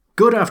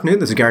Good afternoon,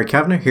 this is Gary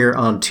Kavanagh here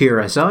on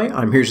TRSI.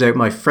 I'm here today with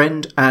my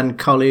friend and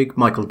colleague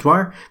Michael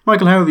Dwyer.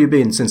 Michael, how have you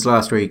been since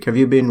last week? Have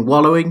you been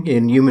wallowing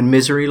in human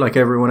misery like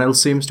everyone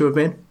else seems to have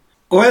been?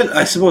 Well,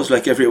 I suppose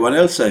like everyone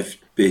else I've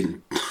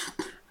been...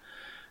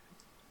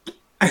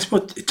 I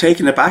suppose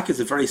taken aback is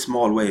a very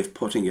small way of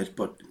putting it,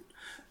 but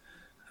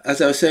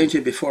as I was saying to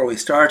you before we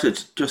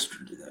started, just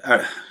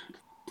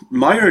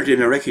mired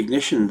in a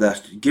recognition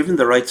that given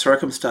the right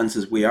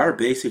circumstances, we are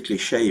basically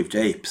shaved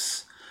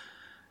apes.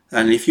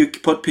 And if you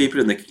put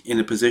people in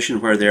a position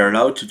where they're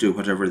allowed to do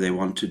whatever they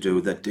want to do,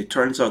 that it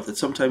turns out that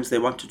sometimes they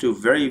want to do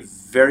very,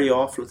 very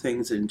awful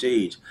things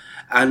indeed,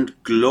 and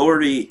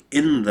glory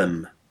in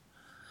them.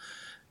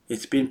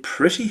 It's been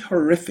pretty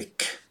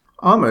horrific.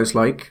 Almost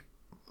like,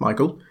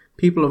 Michael,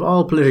 people of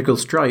all political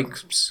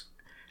stripes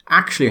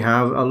actually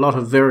have a lot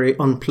of very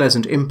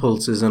unpleasant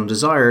impulses and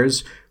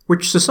desires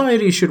which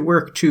society should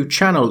work to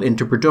channel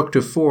into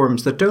productive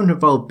forms that don't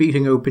involve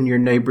beating open your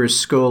neighbour's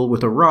skull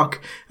with a rock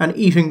and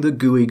eating the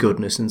gooey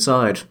goodness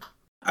inside.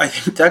 I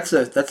think that's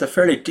a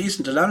fairly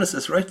decent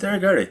analysis right there,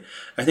 Gary.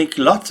 I think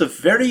lots of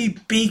very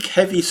big,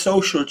 heavy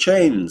social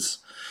chains,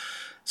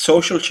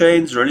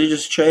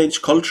 religious chains,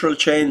 cultural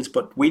chains,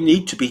 but we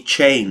need to be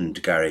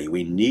chained, Gary.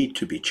 We need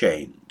to be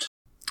chained.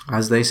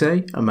 As they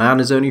say, a man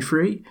is only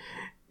free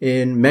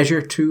in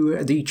measure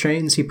to the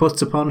chains he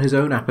puts upon his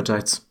own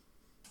appetites.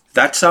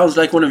 That sounds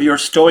like one of your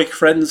Stoic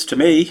friends to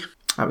me.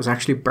 That was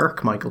actually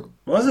Burke, Michael.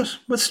 Was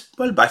it?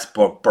 Well,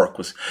 Burke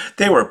was...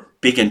 They were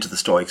big into the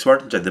Stoics,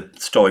 weren't they? The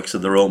Stoics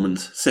of the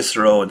Romans,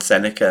 Cicero and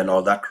Seneca and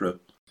all that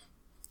group.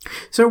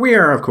 So we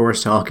are, of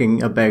course,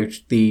 talking about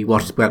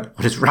what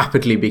is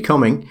rapidly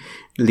becoming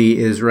the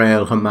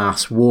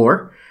Israel-Hamas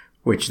war,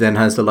 which then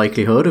has the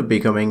likelihood of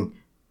becoming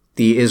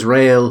the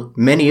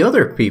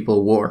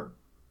Israel-many-other-people war.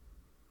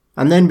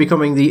 And then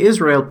becoming the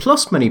Israel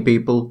plus many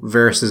people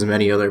versus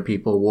many other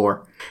people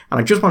war. And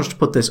I just wanted to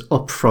put this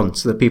up front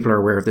so that people are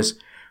aware of this.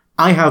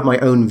 I have my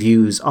own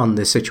views on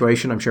this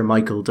situation. I'm sure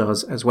Michael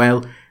does as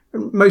well.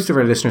 Most of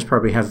our listeners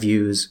probably have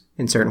views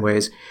in certain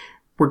ways.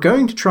 We're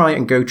going to try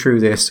and go through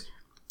this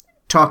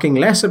talking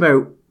less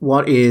about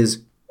what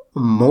is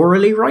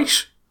morally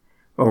right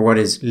or what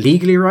is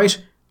legally right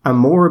and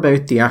more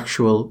about the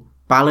actual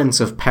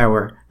balance of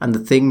power and the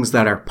things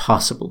that are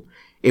possible.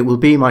 It will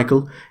be,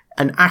 Michael,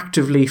 an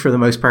actively, for the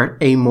most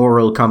part,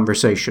 amoral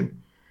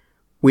conversation.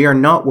 We are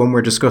not, when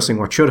we're discussing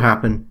what should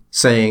happen,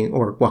 saying,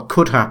 or what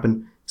could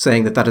happen,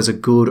 saying that is a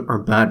good or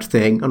bad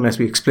thing, unless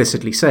we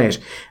explicitly say it.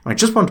 And I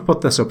just want to put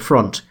this up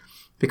front,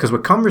 because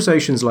with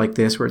conversations like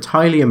this, where it's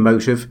highly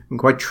emotive and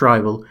quite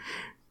tribal,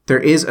 there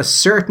is a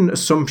certain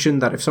assumption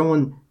that if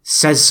someone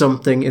says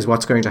something is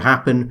what's going to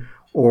happen,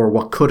 or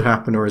what could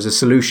happen, or is a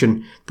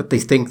solution, that they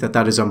think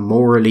that is a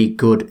morally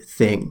good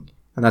thing.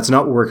 And that's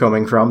not where we're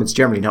coming from. It's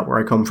generally not where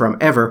I come from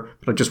ever,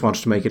 but I just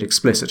wanted to make it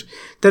explicit.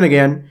 Then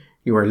again,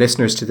 you are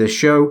listeners to this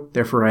show,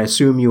 therefore I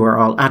assume you are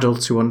all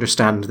adults who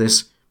understand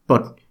this.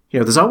 But,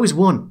 there's always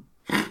one.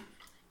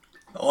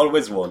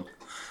 Always one.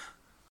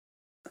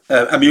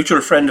 A mutual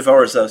friend of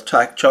ours I was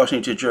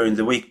chatting to during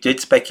the week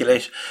did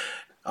speculate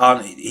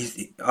on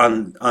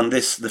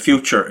this, the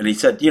future, and he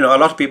said, a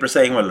lot of people are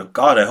saying, well,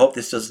 God, I hope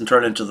this doesn't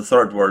turn into the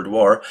Third World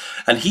War.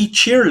 And he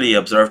cheerily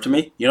observed to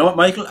me, you know what,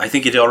 Michael, I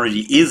think it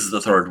already is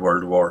the Third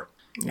World War.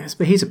 Yes,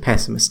 but he's a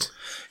pessimist.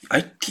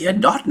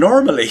 Not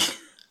normally.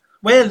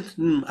 Well,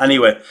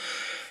 anyway,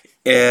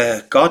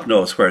 God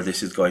knows where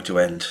this is going to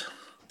end.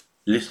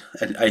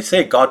 And I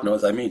say God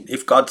knows, I mean,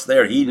 if God's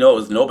there, he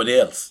knows, nobody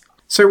else.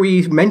 So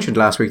we mentioned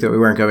last week that we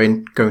weren't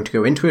going to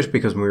go into it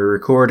because when we were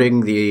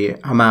recording, the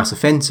Hamas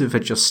offensive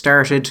had just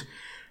started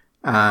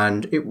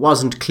and it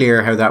wasn't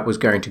clear how that was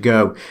going to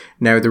go.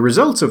 Now, the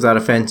results of that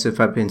offensive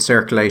have been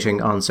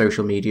circulating on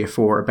social media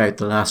for about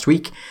the last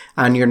week,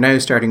 and you're now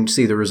starting to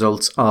see the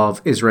results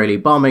of Israeli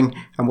bombing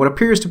and what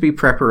appears to be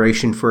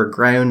preparation for a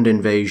ground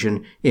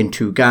invasion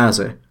into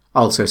Gaza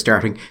also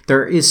starting.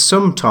 There is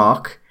some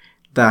talk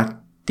that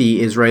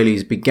the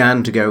Israelis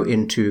began to go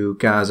into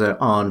Gaza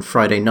on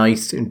Friday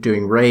night in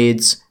doing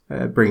raids,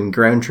 bringing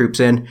ground troops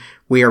in.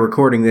 We are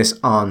recording this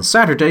on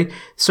Saturday,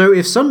 so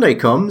if Sunday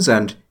comes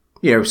and,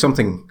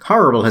 something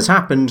horrible has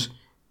happened,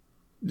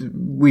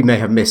 we may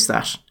have missed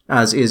that,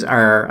 as is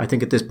our, I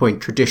think at this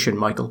point, tradition,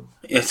 Michael.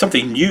 Yeah,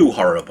 something new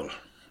horrible.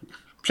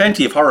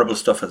 Plenty of horrible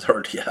stuff has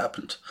already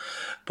happened,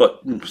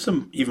 but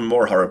some even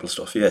more horrible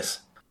stuff, yes.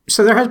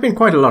 So there has been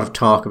quite a lot of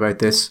talk about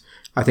this,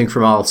 I think,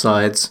 from all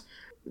sides.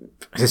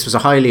 This was a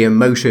highly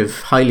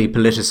emotive, highly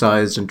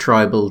politicised and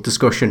tribal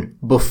discussion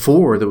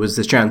before there was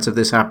the chance of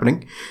this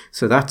happening.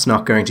 So that's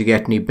not going to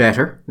get any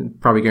better.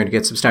 Probably going to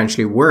get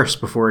substantially worse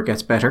before it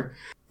gets better.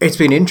 It's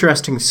been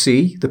interesting to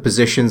see the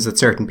positions that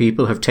certain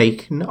people have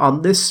taken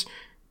on this.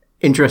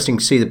 Interesting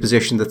to see the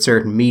position that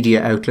certain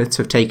media outlets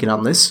have taken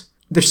on this.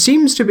 There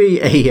seems to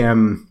be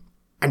a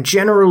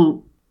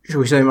general, shall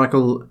we say,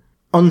 Michael,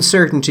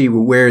 uncertainty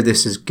with where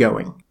this is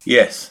going.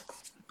 Yes,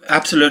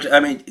 absolutely.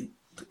 I mean,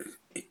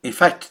 in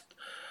fact,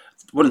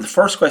 one of the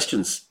first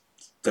questions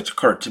that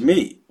occurred to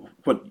me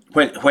when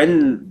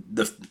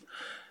the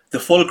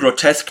full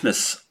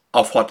grotesqueness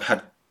of what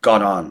had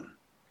gone on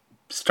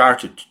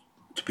started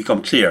to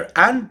become clear.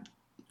 And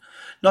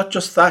not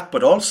just that,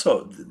 but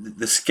also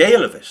the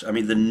scale of it. I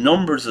mean, the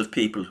numbers of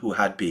people who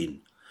had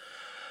been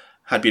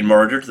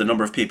murdered, the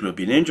number of people who had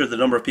been injured, the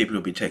number of people who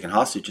had been taken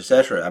hostage,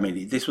 etc. I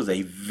mean, this was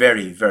a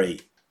very,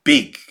 very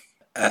big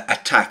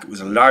attack. It was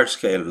a large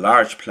scale,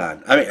 large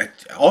plan. I mean,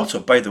 also,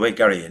 by the way,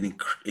 Gary,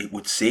 it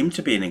would seem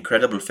to be an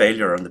incredible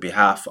failure on the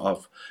behalf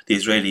of the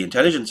Israeli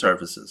intelligence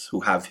services,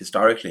 who have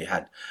historically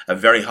had a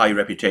very high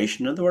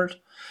reputation in the world.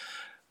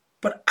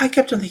 But I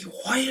kept on thinking,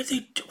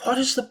 what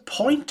is the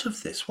point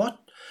of this?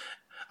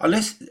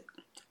 Unless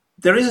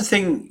there is a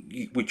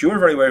thing which you're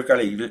very aware of,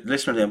 Gary,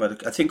 listener,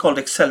 about a thing called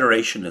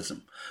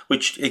accelerationism,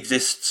 which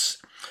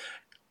exists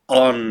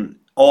on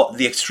all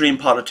the extreme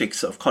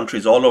politics of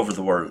countries all over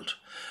the world,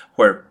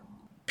 where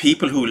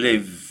people who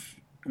live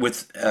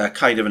with a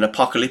kind of an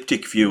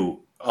apocalyptic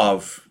view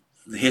of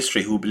the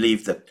history, who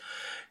believe that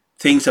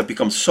things have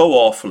become so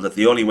awful that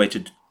the only way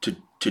to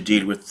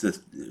deal with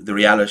the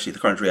reality, the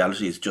current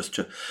reality, is just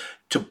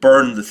to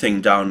burn the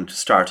thing down to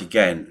start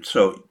again.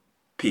 So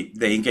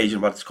they engage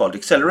in what's called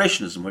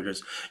accelerationism, which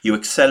is you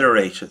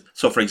accelerate it.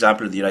 So, for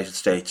example, in the United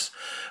States,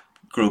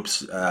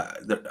 groups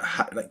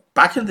like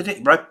back in the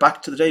day, right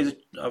back to the days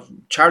of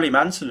Charlie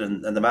Manson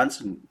and the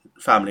Manson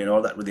family and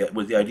all that,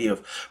 with the idea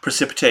of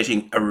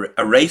precipitating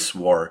a race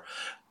war,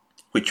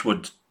 which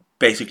would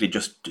basically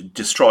just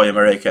destroy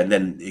America, and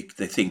then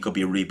the thing could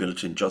be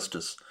rebuilt in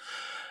justice.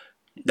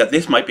 That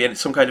this might be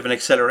some kind of an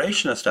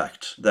accelerationist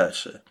act,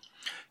 that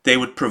they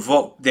would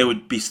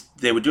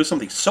do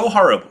something so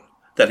horrible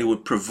that it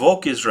would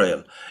provoke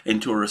Israel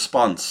into a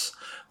response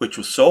which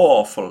was so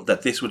awful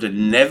that this would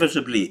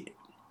inevitably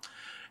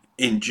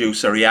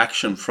induce a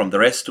reaction from the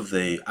rest of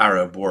the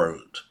Arab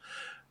world,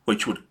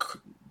 which would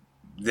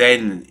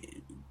then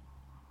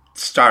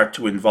start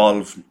to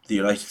involve the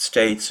United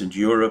States and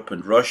Europe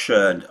and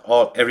Russia and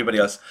everybody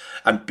else,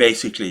 and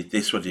basically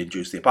this would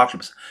induce the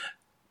apocalypse.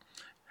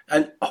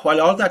 And while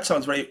all that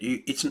sounds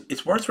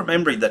it's worth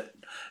remembering that,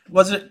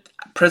 was it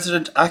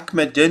President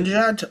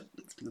Ahmadinejad,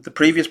 the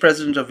previous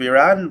president of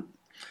Iran,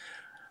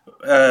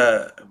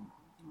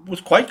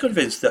 was quite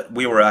convinced that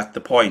we were at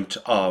the point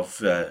of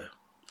the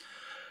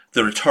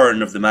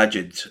return of the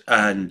Majid,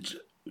 and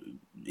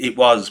it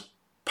was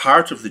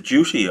part of the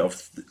duty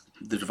of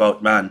the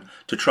devout man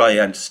to try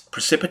and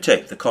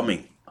precipitate the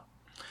coming,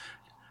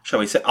 shall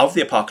we say, of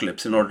the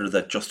apocalypse, in order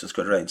that justice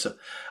could reign. So,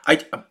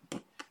 even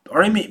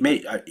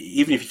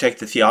if you take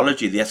the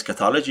theology, the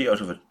eschatology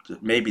out of it,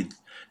 maybe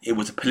it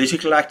was a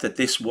political act that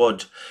this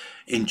would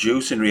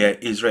induce in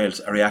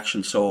Israel's a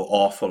reaction so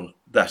awful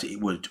that it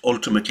would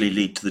ultimately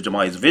lead to the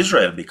demise of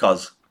Israel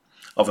because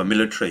of a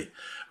military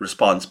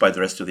response by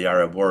the rest of the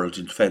Arab world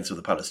in defense of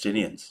the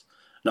Palestinians.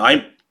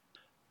 Now,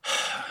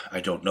 I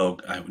don't know.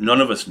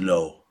 None of us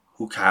know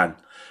who can.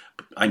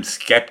 I'm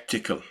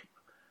skeptical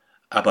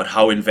about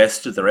how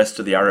invested the rest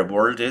of the Arab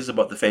world is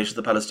about the fate of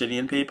the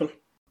Palestinian people.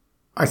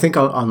 I think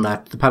on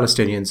that, the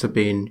Palestinians have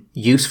been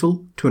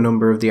useful to a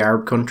number of the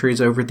Arab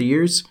countries over the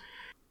years.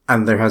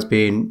 And there has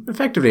been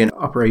effectively an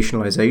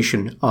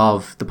operationalization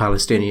of the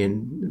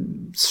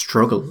Palestinian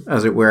struggle,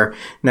 as it were.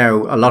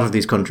 Now, a lot of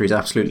these countries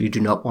absolutely do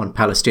not want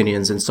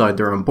Palestinians inside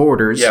their own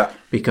borders,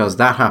 because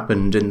that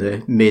happened in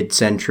the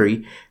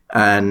mid-century.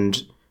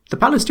 And the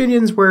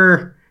Palestinians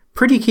were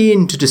pretty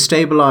keen to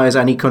destabilize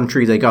any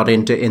country they got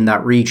into in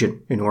that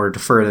region in order to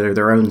further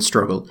their own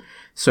struggle.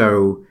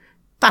 So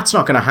that's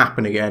not going to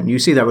happen again. You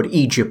see that with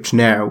Egypt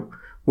now,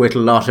 with a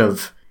lot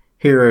of,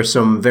 here are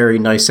some very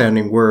nice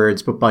sounding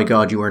words, but by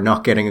God, you are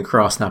not getting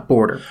across that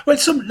border. Well,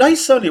 some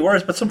nice sounding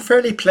words, but some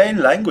fairly plain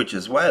language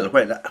as well.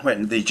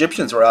 When the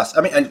Egyptians were asked,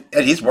 I mean, and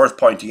it is worth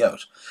pointing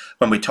out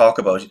when we talk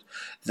about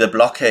the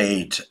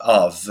blockade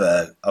of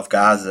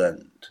Gaza,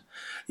 and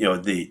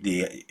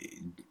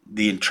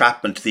the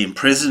entrapment, the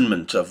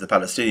imprisonment of the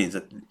Palestinians.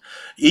 That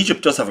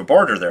Egypt does have a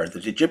border there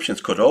that the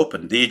Egyptians could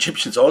open. The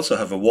Egyptians also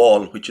have a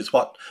wall, which is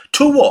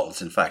two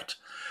walls, in fact,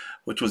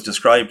 which was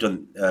described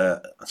on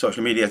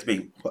social media as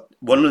being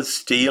one with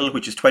steel,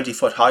 which is 20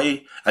 foot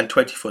high and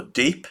 20 foot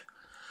deep,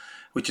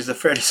 which is a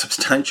fairly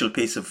substantial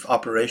piece of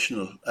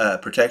operational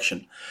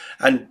protection.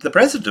 And the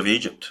president of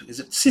Egypt, is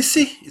it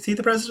Sisi? Is he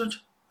the president?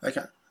 I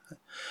can't.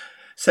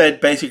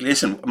 Said basically,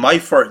 listen, my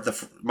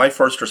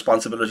first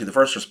responsibility, the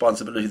first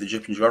responsibility of the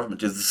Egyptian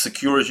government is the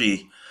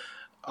security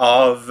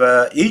of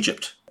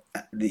Egypt.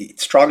 The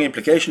strong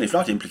implication, if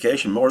not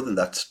implication, more than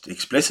that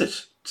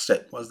explicit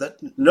statement was that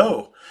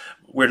no,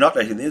 we're not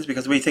letting this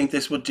because we think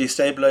this would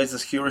destabilize the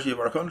security of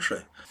our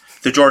country.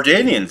 The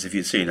Jordanians, if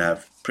you've seen,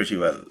 have pretty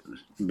well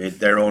made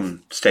their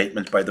own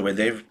statement by the way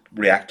they've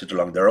reacted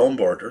along their own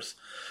borders.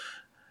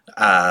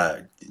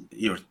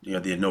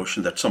 The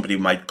notion that somebody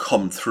might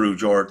come through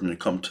Jordan and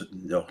come to,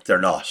 they're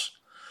not.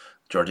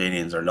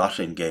 Jordanians are not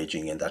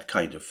engaging in that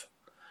kind of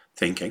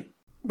thinking.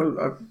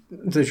 Well,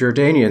 the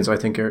Jordanians, I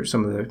think, are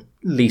some of the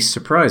least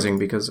surprising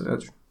because,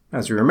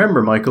 as you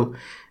remember, Michael,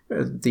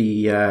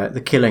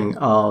 the killing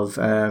of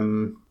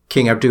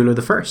King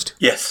Abdullah I.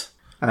 Yes.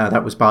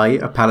 That was by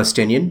a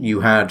Palestinian.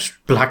 You had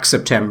Black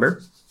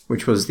September,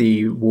 which was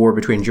the war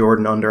between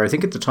Jordan under, I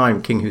think at the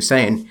time, King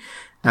Hussein,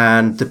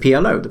 and the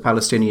PLO, the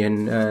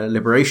Palestinian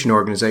Liberation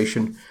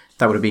Organization.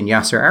 That would have been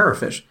Yasser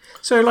Arafat.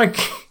 So,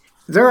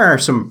 there are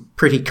some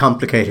pretty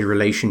complicated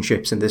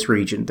relationships in this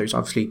region. There's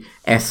obviously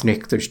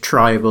ethnic, there's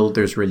tribal,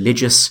 there's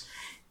religious.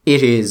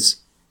 It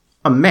is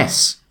a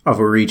mess of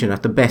a region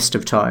at the best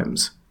of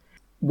times.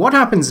 What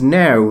happens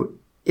now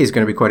is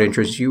going to be quite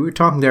interesting. You were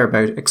talking there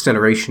about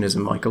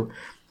accelerationism, Michael.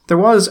 There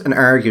was an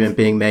argument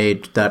being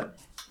made that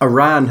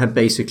Iran had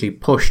basically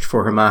pushed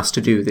for Hamas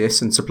to do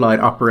this and supplied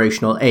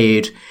operational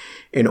aid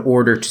in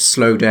order to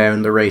slow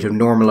down the rate of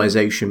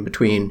normalization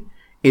between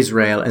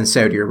Israel and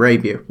Saudi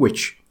Arabia,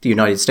 which the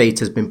United States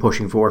has been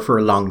pushing for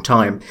a long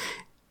time.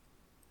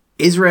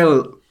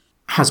 Israel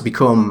has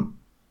become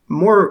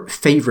more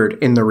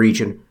favoured in the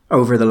region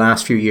over the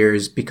last few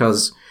years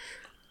because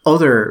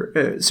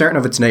certain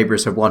of its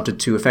neighbours have wanted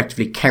to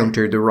effectively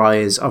counter the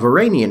rise of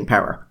Iranian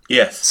power.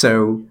 Yes.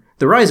 So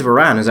the rise of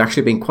Iran has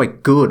actually been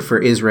quite good for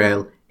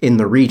Israel in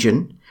the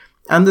region.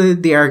 And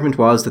the argument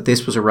was that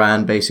this was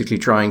Iran basically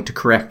trying to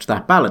correct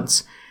that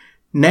balance.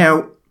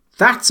 Now,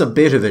 that's a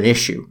bit of an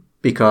issue,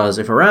 because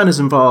if Iran is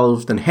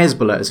involved, then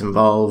Hezbollah is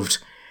involved,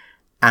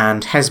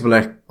 and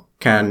Hezbollah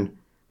can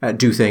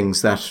do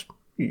things that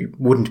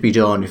wouldn't be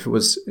done if it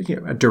was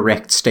a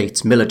direct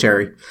state's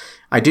military.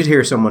 I did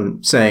hear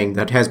someone saying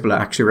that Hezbollah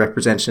actually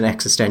represents an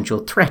existential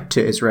threat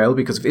to Israel,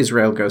 because if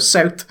Israel goes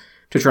south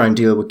to try and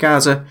deal with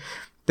Gaza,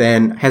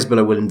 then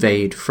Hezbollah will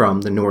invade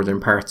from the northern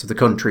parts of the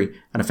country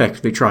and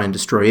effectively try and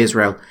destroy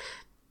Israel.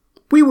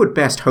 We would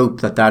best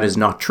hope that that is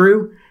not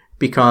true,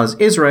 because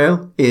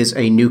Israel is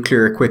a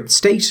nuclear-equipped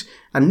state,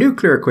 and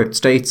nuclear-equipped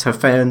states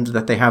have found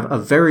that they have a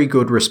very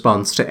good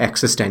response to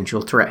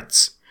existential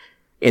threats.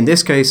 In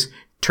this case,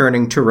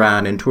 turning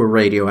Tehran into a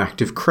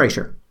radioactive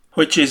crater.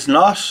 Which is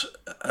not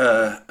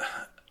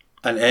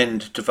an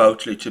end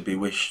devoutly to be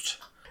wished.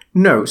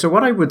 No, so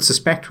what I would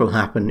suspect will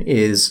happen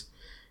is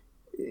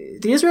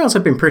the Israelis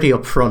have been pretty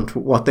upfront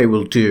with what they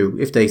will do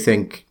if they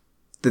think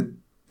that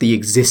the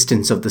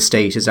existence of the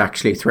state is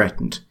actually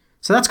threatened.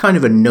 So that's kind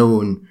of a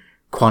known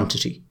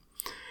quantity.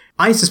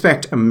 I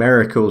suspect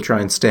America will try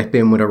and step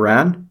in with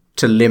Iran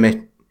to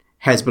limit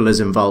Hezbollah's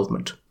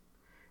involvement,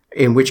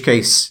 in which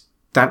case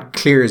that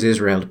clears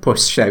Israel to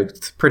push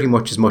south pretty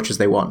much as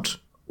they want.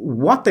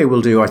 What they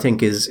will do, I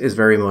think, is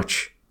very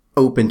much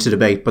open to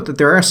debate, but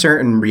there are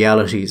certain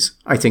realities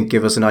I think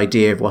give us an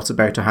idea of what's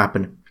about to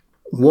happen.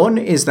 One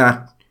is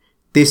that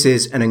this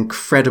is an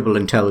incredible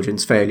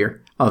intelligence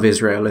failure of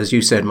Israel, as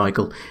you said,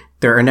 Michael.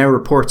 There are now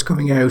reports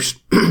coming out.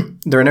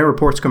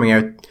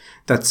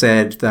 That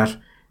said that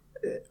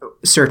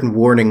certain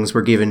warnings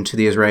were given to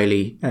the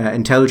Israeli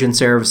intelligence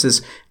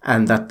services,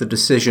 and that the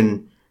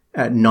decision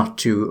not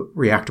to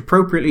react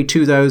appropriately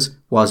to those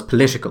was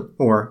political,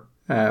 or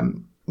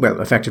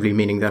effectively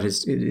meaning that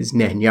it is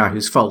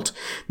Netanyahu's fault.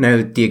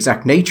 Now, the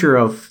exact nature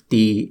of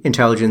the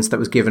intelligence that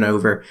was given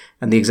over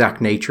and the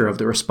exact nature of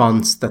the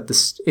response that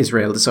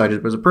Israel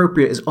decided was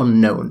appropriate is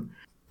unknown.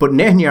 But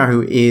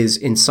Netanyahu is,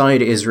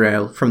 inside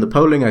Israel, from the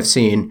polling I've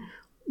seen,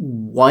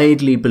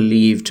 widely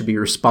believed to be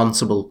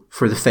responsible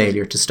for the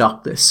failure to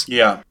stop this.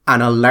 Yeah.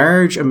 And a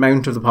large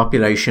amount of the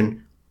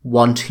population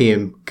want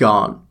him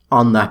gone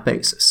on that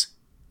basis.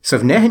 So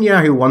if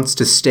Netanyahu wants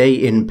to stay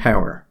in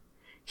power,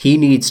 he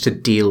needs to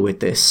deal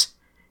with this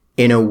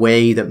in a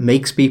way that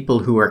makes people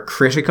who are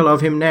critical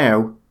of him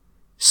now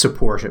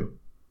support him.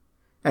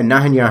 And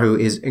Netanyahu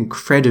is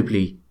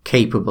incredibly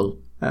capable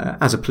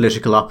as a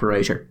political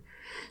operator.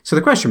 So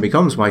the question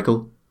becomes,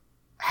 Michael,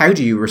 how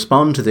do you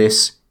respond to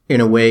this in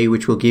a way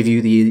which will give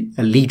you the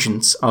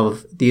allegiance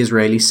of the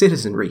Israeli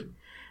citizenry?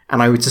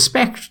 And I would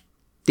suspect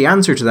the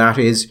answer to that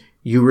is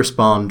you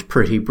respond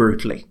pretty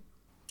brutally.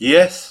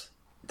 Yes,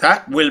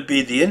 that will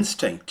be the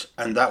instinct,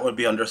 and that will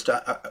be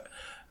understand.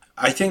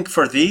 I think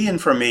for thee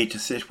and for me to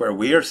sit where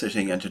we are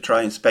sitting and to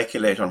try and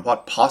speculate on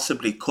what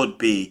possibly could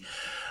be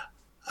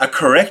a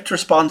correct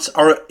response,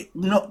 or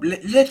no,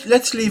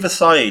 let's leave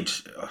aside,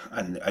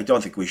 and I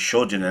don't think we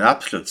should in an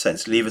absolute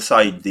sense, leave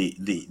aside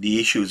the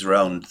issues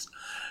around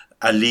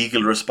a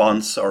legal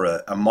response or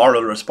a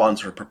moral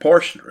response or a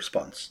proportionate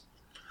response.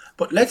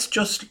 But let's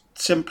just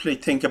simply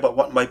think about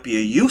what might be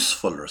a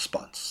useful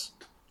response.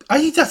 I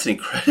think that's an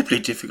incredibly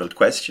difficult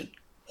question.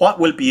 What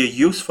will be a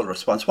useful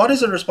response? What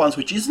is a response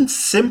which isn't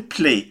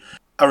simply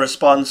a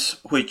response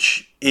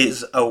which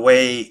is a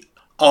way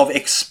of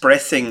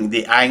expressing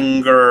the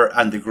anger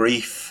and the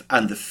grief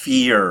and the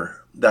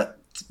fear that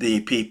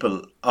the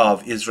people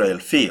of Israel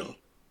feel,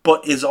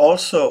 but is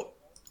also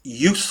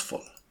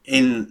useful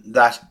in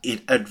that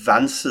it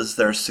advances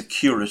their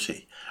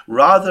security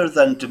rather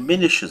than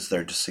diminishes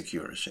their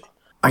security?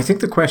 I think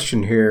the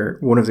question here,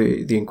 one of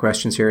the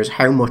questions here, is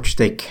how much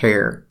they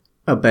care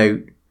about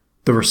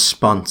the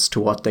response to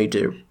what they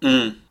do.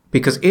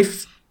 Because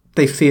if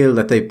they feel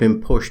that they've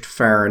been pushed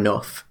far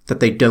enough that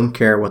they don't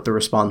care what the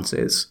response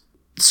is,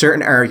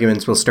 certain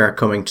arguments will start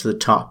coming to the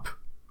top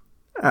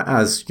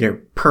as,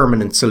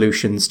 permanent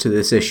solutions to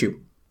this issue.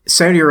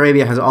 Saudi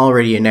Arabia has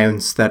already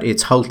announced that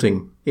it's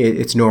halting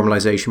its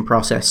normalization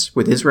process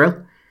with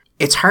Israel.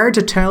 It's hard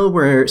to tell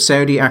where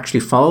Saudi actually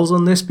falls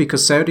on this,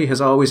 because Saudi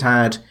has always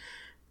had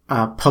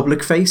a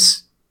public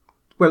face.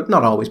 Well,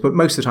 not always, but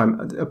most of the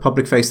time, a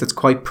public face that's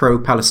quite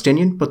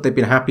pro-Palestinian, but they've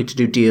been happy to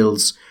do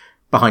deals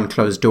behind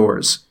closed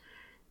doors.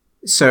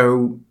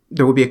 So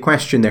there will be a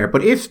question there.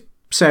 But if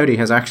Saudi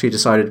has actually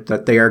decided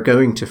that they are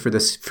going to, for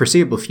this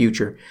foreseeable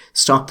future,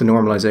 stop the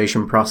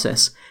normalization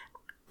process,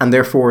 and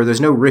therefore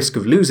there's no risk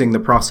of losing the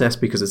process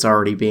because it's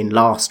already been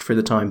lost for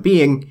the time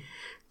being,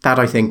 that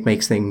I think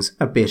makes things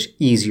a bit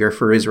easier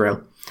for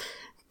Israel.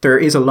 There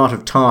is a lot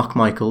of talk,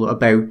 Michael,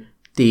 about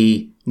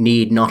the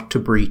need not to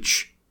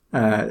breach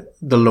the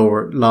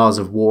laws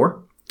of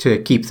war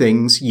to keep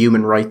things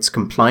human rights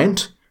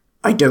compliant.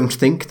 I don't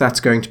think that's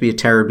going to be a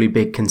terribly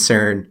big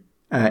concern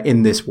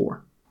in this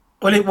war.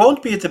 Well, it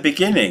won't be at the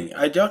beginning.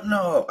 I don't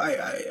know.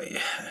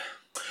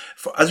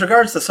 As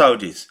regards the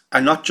Saudis,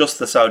 and not just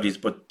the Saudis,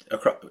 but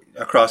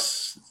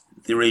across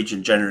the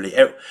region generally,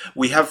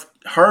 we have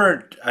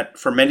heard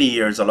for many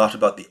years a lot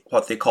about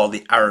what they call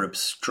the Arab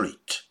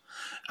Street.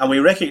 And we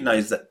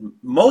recognize that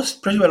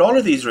pretty well all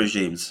of these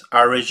regimes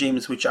are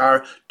regimes which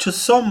are, to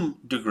some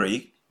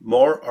degree,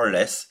 more or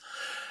less,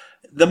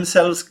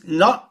 themselves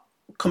not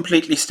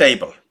completely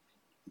stable.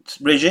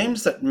 It's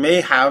regimes that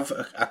may have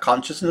a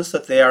consciousness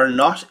that they are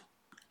not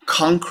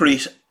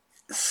concrete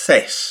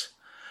set,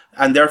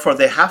 and therefore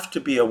they have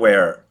to be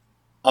aware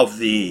of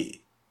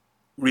the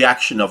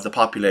reaction of the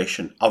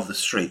population of the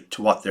street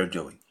to what they're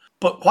doing.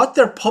 But what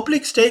their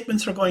public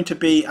statements are going to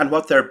be, and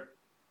what their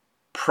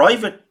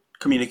private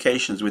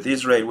communications with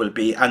Israel will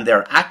be, and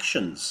their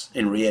actions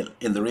in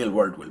the real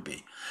world will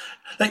be.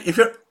 Like,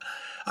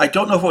 I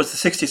don't know if it was the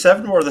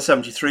 67 war or the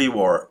 73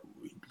 war,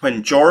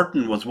 when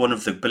Jordan was one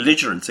of the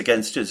belligerents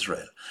against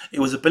Israel. It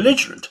was a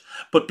belligerent,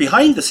 but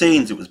behind the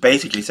scenes, it was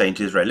basically saying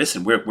to Israel,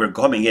 "Listen, we're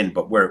coming in,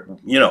 but we're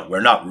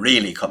not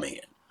really coming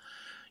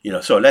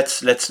in. So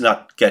let's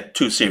not get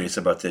too serious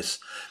about this.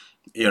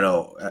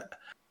 The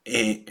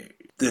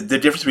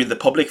difference between the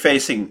public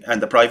facing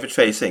and the private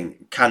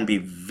facing can be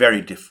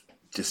very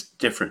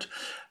different.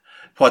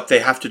 What they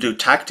have to do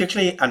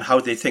tactically and how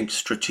they think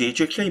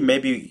strategically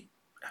maybe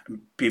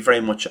be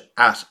very much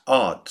at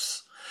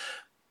odds.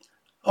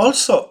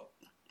 Also,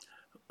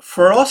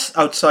 for us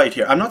outside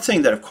here, I'm not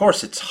saying that, of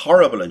course, it's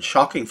horrible and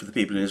shocking for the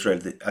people in Israel,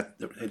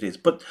 it is,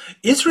 but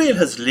Israel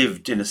has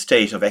lived in a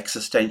state of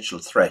existential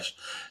threat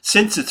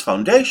since its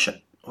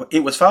foundation.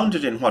 It was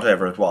founded in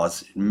whatever it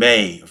was,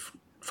 May of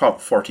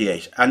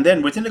 48, and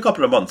then within a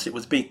couple of months,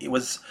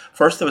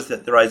 first there was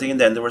the rising, and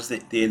then there was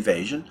the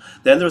invasion,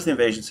 then there was the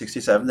invasion in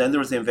 67, then there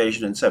was the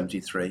invasion in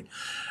 73,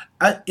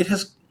 and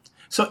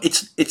so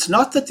it's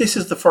not that this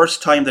is the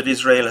first time that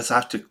Israelis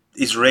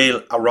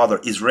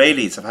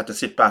have had to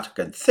sit back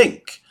and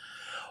think,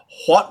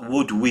 what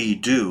would we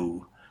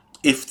do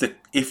if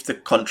the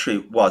country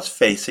was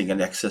facing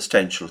an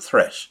existential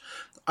threat?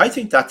 I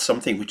think that's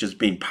something which has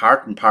been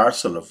part and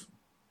parcel of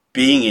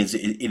being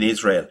in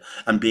Israel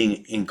and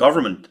being in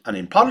government and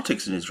in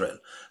politics in Israel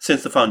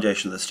since the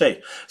foundation of the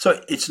state.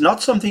 So it's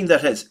not something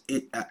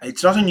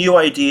it's not a new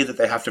idea that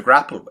they have to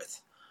grapple with.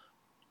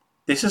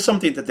 This is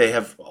something that they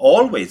have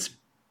always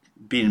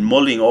been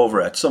mulling over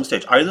at some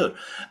stage, either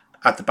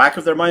at the back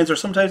of their minds or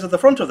sometimes at the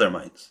front of their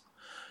minds.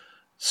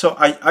 So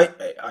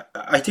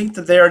I think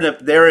that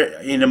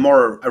they're in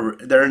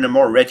a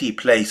more ready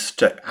place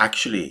to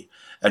actually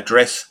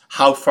address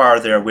how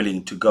far they're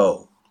willing to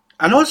go.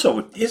 And also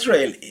with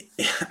Israel,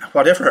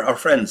 whatever our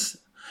friends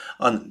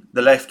on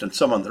the left and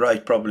some on the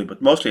right probably,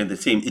 but mostly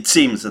it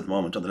seems at the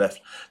moment on the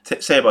left,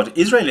 say about it,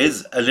 Israel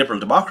is a liberal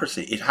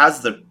democracy. It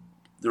has the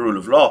rule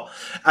of law,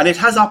 and it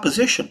has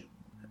opposition.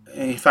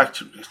 In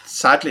fact,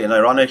 sadly and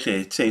ironically,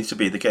 it seems to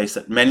be the case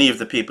that many of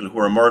the people who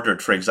were murdered,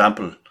 for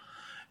example,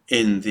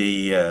 in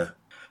the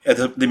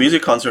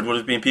music concert would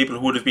have been people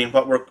who would have been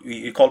what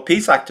you call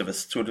peace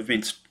activists, who would have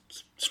been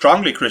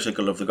strongly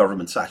critical of the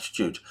government's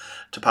attitude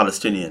to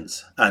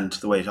Palestinians and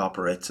the way it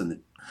operates.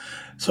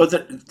 So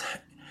that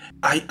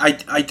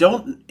I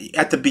don't,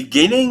 at the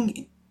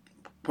beginning,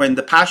 when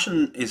the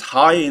passion is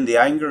high and the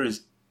anger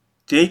is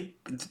deep,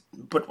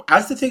 but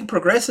as the thing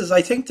progresses,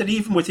 I think that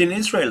even within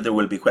Israel there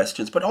will be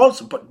questions. But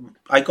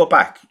I go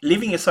back,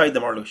 leaving aside the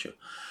moral issue,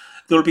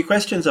 there will be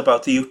questions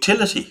about the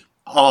utility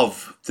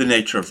of the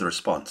nature of the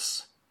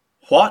response.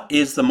 What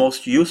is the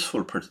most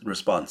useful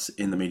response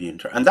in the medium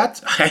term? And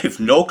that I have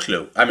no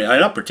clue. I mean, I'm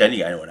not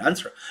pretending I know an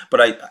answer,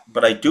 but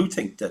I do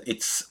think that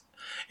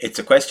it's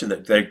a question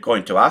that they're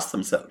going to ask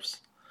themselves,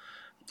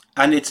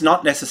 and it's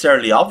not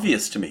necessarily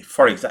obvious to me.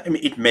 For example,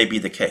 it may be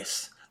the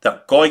case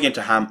that going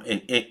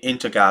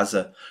into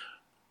Gaza,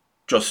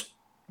 just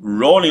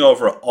rolling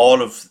over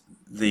all of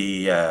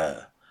the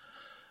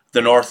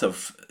north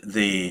of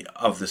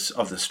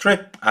the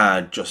strip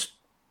and just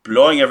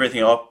blowing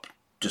everything up,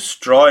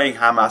 destroying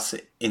Hamas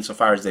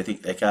insofar as they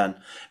think they can.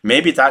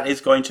 Maybe that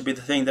is going to be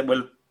the thing that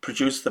will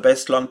produce the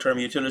best long-term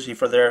utility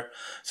for their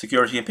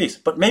security and peace.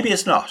 But maybe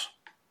it's not.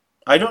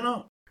 I don't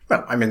know.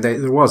 Well, I mean,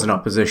 there was an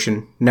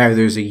opposition. Now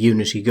there's a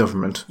unity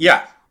government.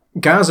 Yeah.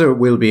 Gaza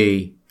will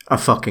be a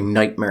fucking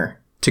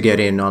nightmare to get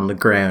in on the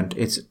ground.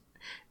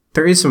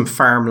 There is some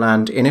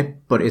farmland in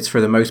it, but it's for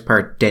the most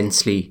part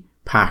densely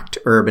packed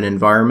urban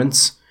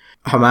environments.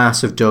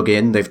 Hamas have dug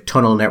in, they've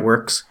tunnel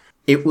networks.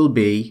 It will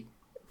be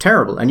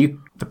terrible. And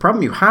the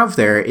problem you have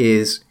there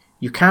is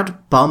you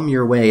can't bomb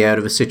your way out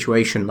of a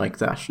situation like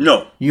that.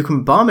 No. You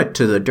can bomb it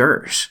to the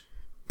dirt,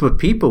 but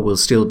people will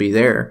still be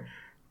there.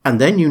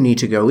 And then you need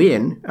to go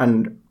in,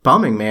 and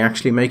bombing may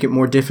actually make it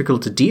more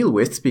difficult to deal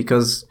with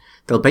because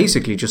they'll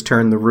basically just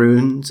turn the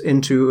ruins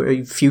into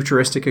a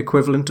futuristic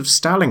equivalent of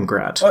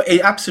Stalingrad. Oh,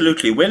 it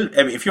absolutely will.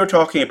 I mean, if you're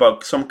talking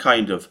about some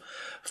kind of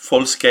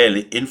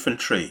full-scale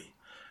infantry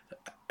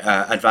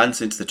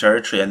advance into the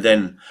territory and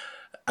then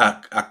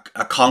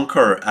a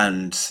conquer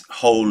and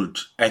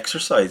hold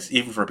exercise,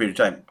 even for a period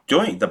of time,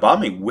 doing the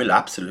bombing will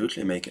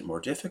absolutely make it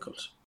more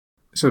difficult.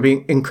 So it'll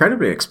be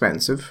incredibly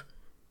expensive.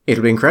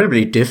 It'll be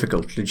incredibly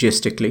difficult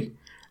logistically.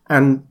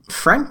 And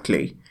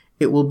frankly,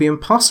 it will be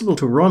impossible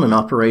to run an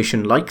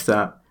operation like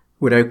that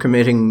without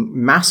committing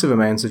massive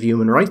amounts of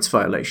human rights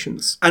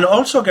violations. And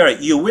also, Gary,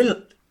 you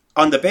will,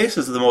 on the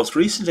basis of the most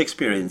recent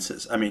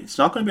experiences, I mean, it's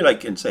not going to be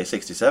like in, say,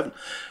 67.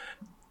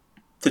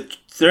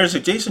 There's a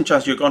decent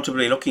chance you're going to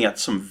be looking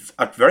at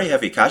at very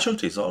heavy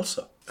casualties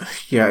also.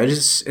 Yeah, it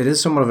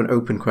is somewhat of an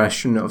open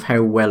question of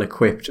how well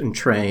equipped and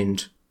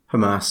trained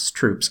Hamas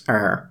troops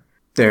are.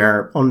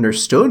 They're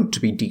understood to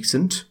be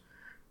decent,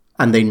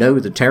 and they know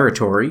the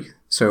territory,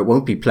 so it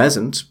won't be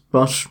pleasant,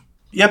 but...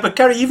 Yeah, but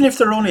Gary, even if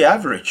they're only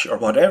average or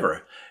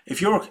whatever,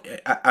 if you're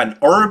an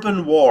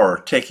urban war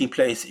taking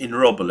place in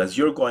rubble, as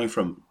you're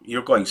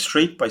going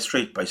street by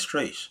street by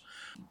street,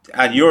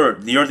 and you're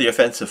the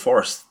offensive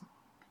force,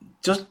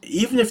 just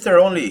even if they're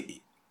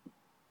only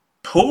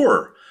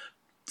poor,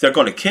 they're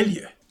going to kill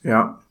you.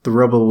 Yeah, the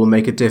rubble will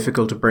make it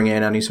difficult to bring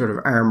in any sort of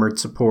armoured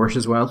support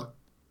as well.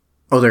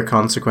 Other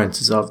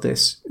consequences of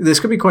this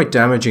could be quite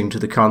damaging to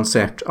the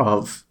concept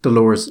of the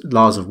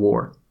laws of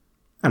war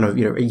and of,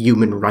 a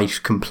human right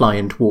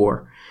compliant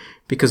war.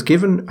 Because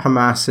given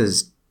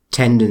Hamas's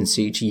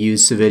tendency to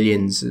use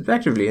civilians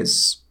effectively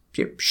as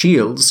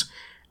shields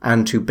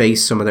and to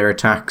base some of their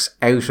attacks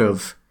out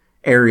of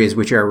areas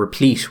which are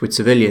replete with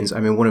civilians. I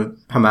mean, one of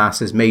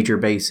Hamas's major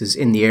bases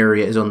in the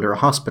area is under a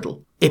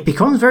hospital. It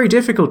becomes very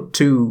difficult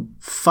to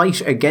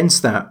fight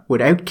against that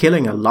without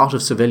killing a lot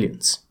of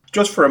civilians.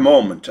 Just for a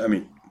moment, I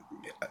mean,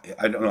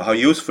 I don't know how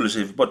useful it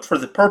is, but for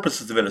the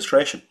purposes of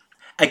illustration,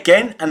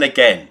 again and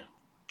again,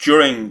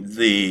 during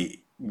the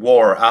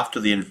war after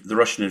the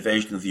Russian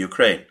invasion of the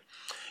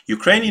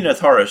Ukrainian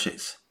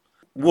authorities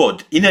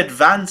would, in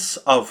advance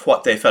of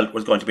what they felt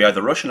was going to be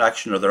either Russian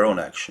action or their own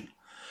action,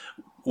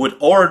 would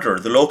order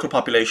the local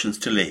populations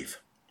to leave,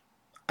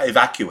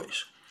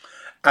 evacuate.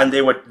 And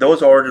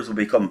those orders would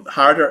become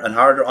harder and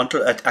harder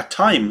until at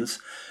times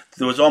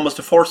there was almost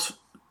a forced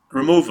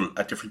removal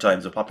at different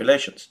times of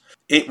populations.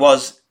 It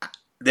was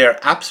their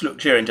absolute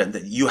clear intent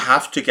that you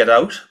have to get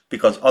out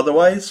because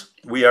otherwise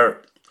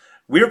we're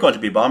going to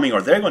be bombing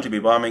or they're going to be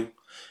bombing.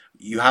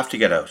 You have to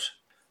get out.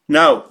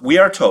 Now, we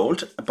are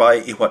told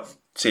by what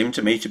seemed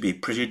to me to be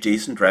pretty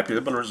decent,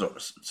 reputable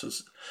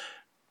resources.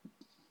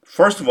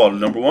 First of all,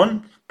 number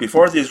one,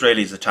 before the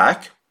Israelis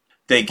attack,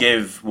 they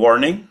give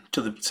warning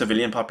to the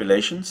civilian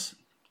populations.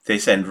 They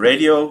send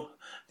radio,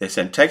 they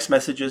send text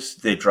messages,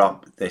 they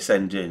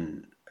send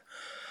in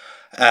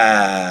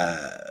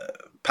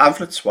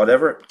pamphlets,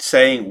 whatever,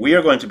 saying we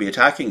are going to be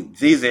attacking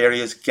these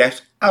areas,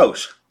 get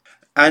out.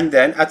 And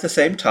then at the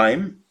same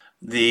time,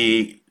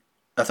 the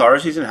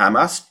authorities in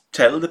Hamas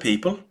tell the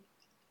people,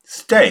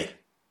 stay.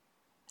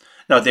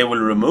 Now, they will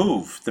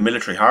remove the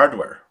military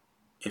hardware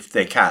if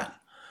they can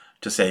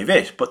to save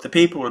it, but the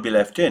people will be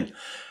left in.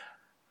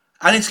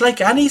 And it's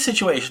like any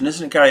situation,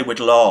 isn't it, Gary, with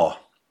law?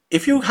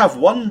 If you have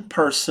one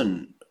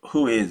person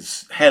who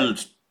is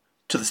held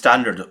to the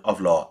standard of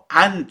law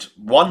and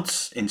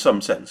wants, in some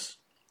sense,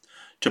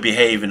 to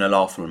behave in a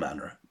lawful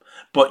manner,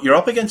 but you're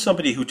up against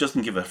somebody who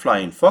doesn't give a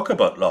flying fuck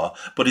about law,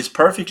 but is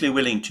perfectly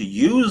willing to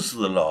use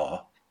the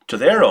law to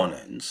their own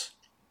ends,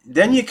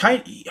 then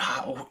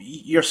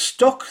you're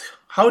stuck.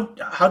 How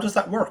does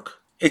that work?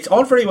 It's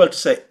all very well to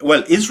say,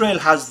 well, Israel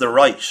has the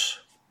right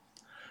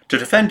to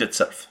defend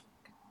itself,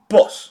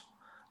 but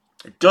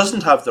it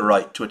doesn't have the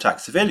right to attack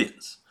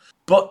civilians.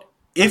 But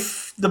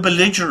if the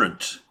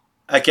belligerent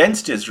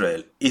against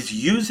Israel is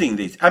using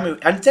these,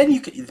 and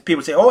then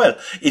people say, oh, well,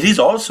 it is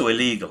also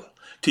illegal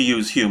to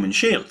use human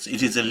shields.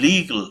 It is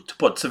illegal to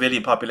put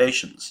civilian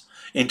populations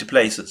into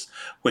places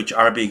which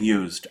are being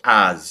used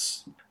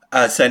as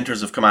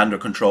centres of command or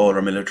control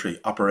or military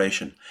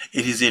operation.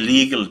 It is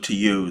illegal to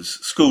use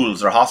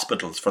schools or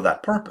hospitals for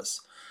that purpose.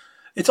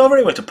 It's all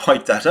very well to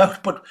point that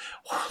out, but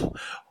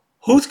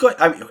who's going?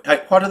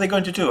 What are they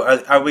going to do?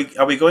 Are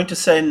we going to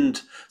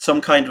send some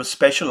kind of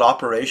special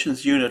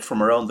operations unit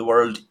from around the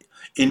world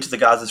into the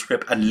Gaza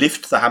Strip and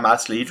lift the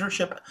Hamas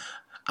leadership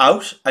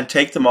out and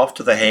take them off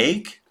to The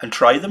Hague and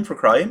try them for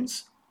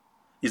crimes?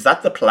 Is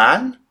that the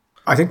plan?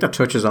 I think that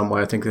touches on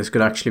why I think this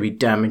could actually be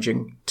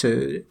damaging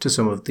to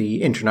some of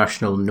the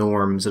international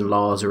norms and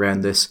laws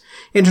around this.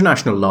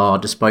 International law,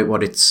 despite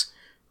what its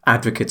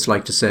advocates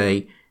like to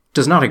say,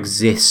 does not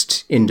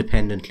exist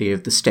independently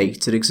of the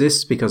states. It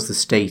exists because the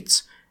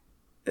states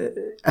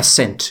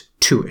assent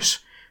to it.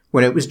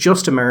 When it was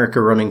just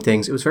America running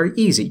things, it was very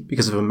easy,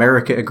 because if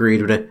America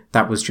agreed with it,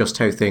 that was just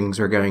how things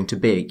were going to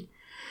be.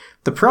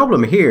 The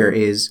problem here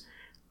is,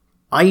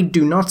 I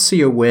do not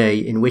see a way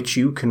in which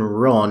you can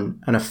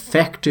run an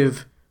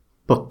effective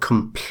but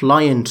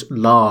compliant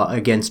law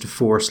against a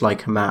force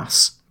like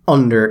Hamas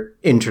under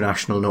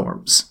international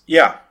norms.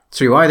 Yeah.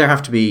 So you either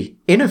have to be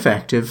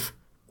ineffective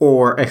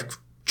or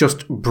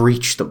just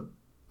breach them.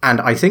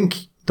 And I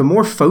think the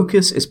more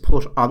focus is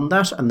put on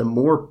that, and the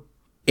more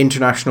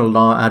international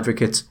law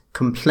advocates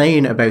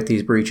complain about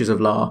these breaches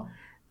of law,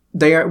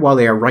 while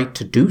they are right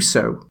to do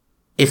so,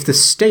 if the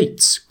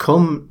states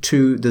come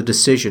to the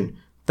decision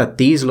that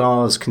these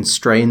laws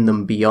constrain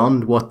them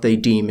beyond what they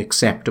deem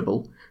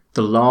acceptable,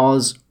 the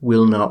laws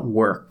will not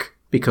work,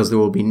 because there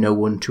will be no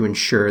one to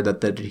ensure that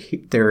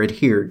they're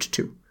adhered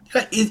to.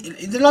 There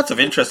are lots of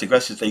interesting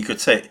questions that you could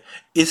say.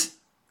 Is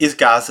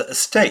Gaza a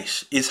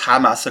state? Is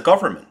Hamas a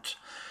government?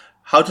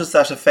 How does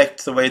that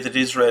affect the way that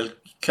Israel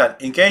can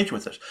engage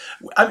with it?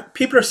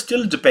 People are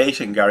still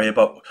debating, Gary,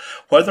 about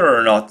whether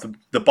or not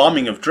the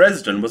bombing of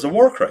Dresden was a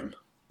war crime.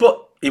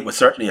 But it was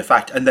certainly a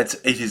fact, and that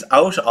it is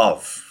out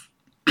of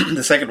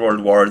the Second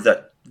World War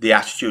that the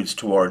attitudes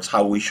towards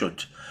how we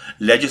should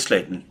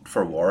legislate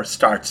for war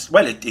starts.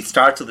 Well, it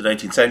starts in the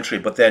 19th century,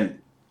 but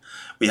then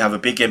we have a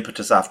big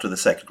impetus after the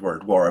Second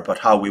World War about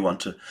how we want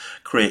to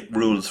create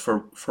rules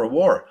for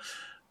war.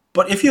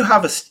 But if you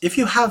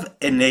have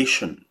a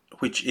nation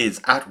which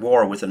is at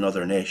war with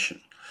another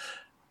nation,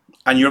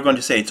 and you're going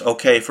to say it's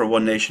okay for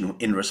one nation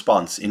in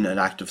response, in an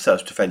act of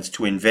self-defense,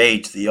 to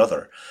invade the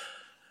other,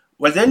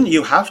 well, then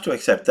you have to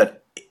accept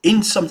that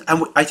in some...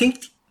 And I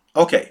think,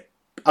 okay,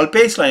 I'll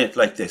baseline it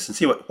like this and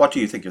see what do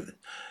you think of it.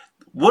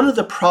 One of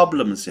the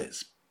problems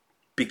is,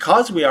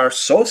 because we are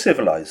so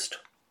civilized,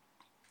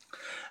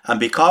 and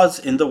because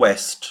in the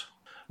West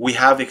we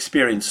have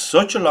experienced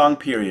such a long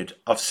period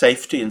of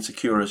safety and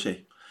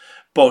security,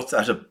 both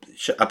at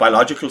a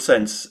biological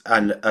sense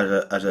and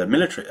at a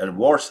military and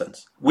war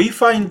sense, we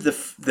find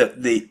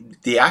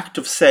the act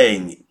of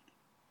saying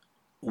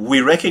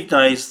we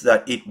recognize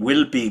that it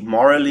will be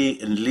morally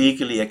and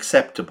legally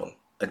acceptable,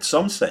 in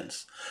some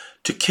sense,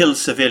 to kill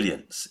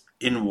civilians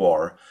in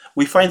war,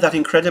 we find that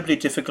incredibly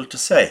difficult to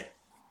say.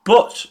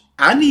 But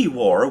any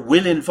war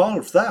will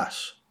involve that.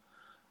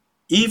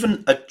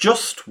 Even a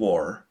just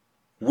war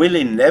will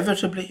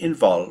inevitably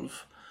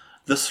involve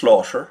the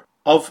slaughter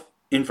of,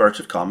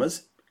 inverted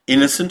commas,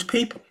 innocent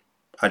people.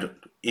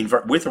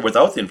 With or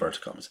without the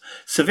inverted commas.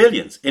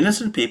 Civilians,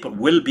 innocent people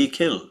will be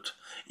killed,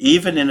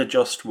 even in a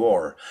just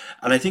war.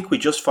 And I think we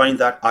just find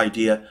that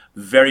idea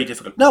very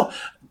difficult. Now,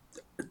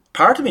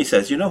 part of me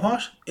says, you know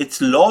what?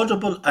 It's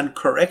laudable and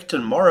correct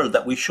and moral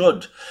that we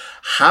should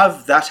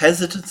have that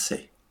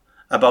hesitancy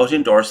about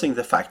endorsing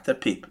the fact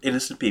that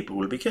innocent people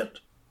will be killed.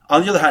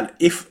 On the other hand,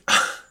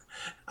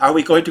 are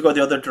we going to go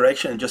the other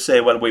direction and just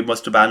say, well, we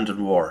must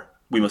abandon war?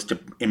 We must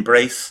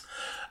embrace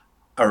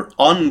our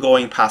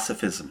ongoing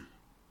pacifism,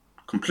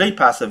 complete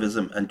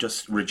pacifism, and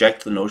just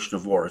reject the notion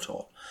of war at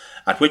all.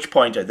 At which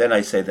point, then I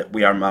say that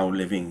we are now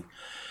living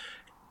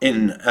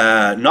in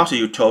not a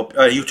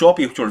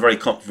utopia which will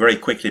very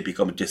quickly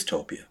become a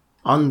dystopia.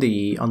 On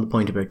the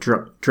point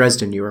about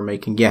Dresden you were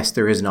making, yes,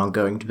 there is an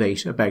ongoing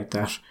debate about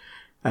that,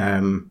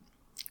 and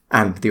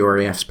the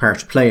RAF's part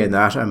to play in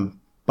that, and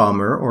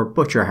Bomber or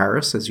Butcher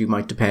Harris, as you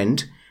might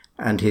depend,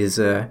 and his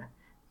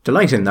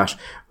delight in that.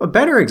 A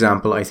better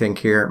example, I think,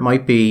 here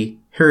might be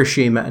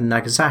Hiroshima and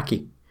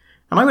Nagasaki.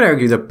 And I would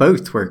argue that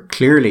both were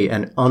clearly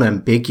and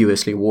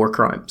unambiguously war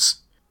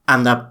crimes,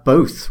 and that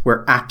both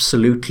were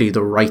absolutely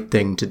the right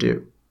thing to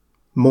do,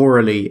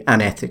 morally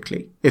and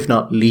ethically, if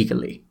not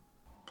legally.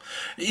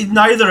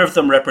 Neither of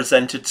them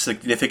represented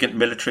significant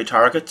military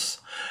targets.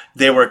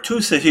 They were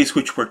two cities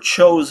which were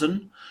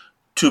chosen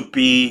to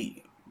be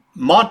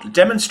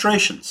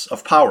demonstrations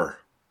of power,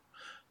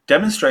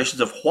 demonstrations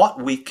of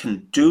what we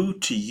can do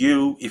to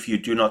you if you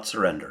do not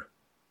surrender.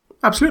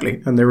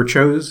 Absolutely. And they were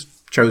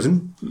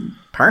chosen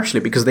partially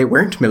because they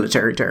weren't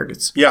military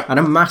targets. Yeah. And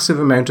a massive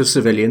amount of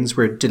civilians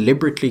were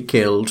deliberately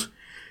killed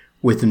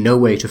with no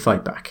way to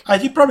fight back. I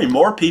think probably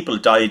more people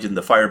died in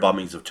the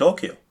firebombings of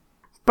Tokyo.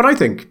 But I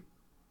think,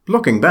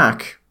 looking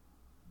back,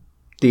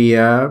 they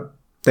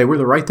were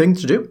the right thing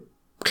to do,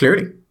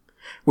 clearly.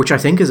 Which I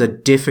think is a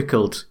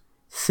difficult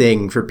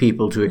thing for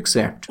people to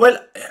accept. Well,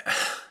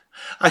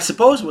 I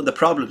suppose one of the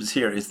problems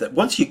here is that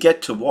once you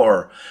get to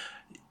war,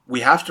 we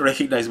have to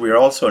recognize we are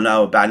also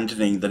now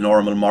abandoning the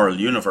normal moral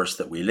universe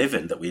that we live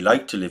in, that we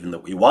like to live in,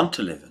 that we want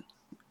to live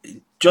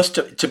in. Just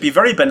to be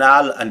very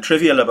banal and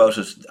trivial about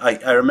it,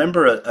 I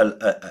remember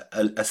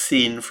a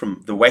scene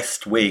from The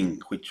West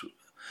Wing, which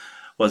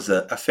was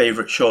a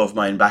favourite show of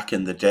mine back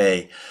in the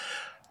day.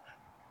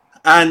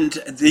 And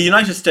the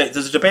United States,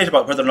 there's a debate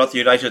about whether or not the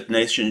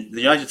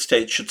United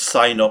States should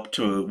sign up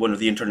to one of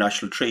the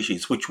international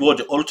treaties, which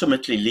would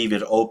ultimately leave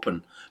it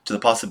open to the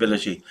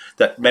possibility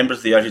that members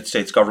of the United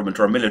States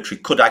government or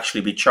military could actually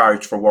be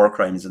charged for war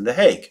crimes in The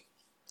Hague.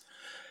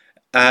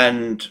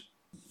 And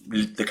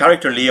the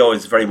character Leo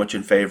is very much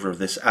in favour of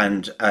this,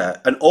 and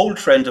an old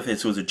friend of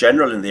his who was a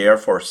general in the Air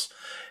Force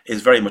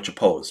is very much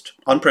opposed,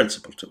 on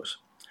principle, to it.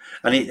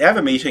 And they have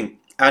a meeting,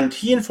 and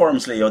he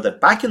informs Leo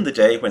that back in the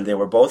day when they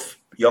were both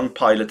young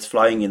pilots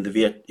flying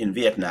in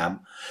Vietnam,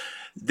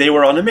 they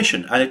were on a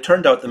mission, and it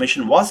turned out the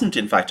mission wasn't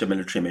in fact a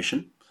military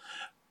mission,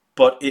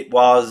 but it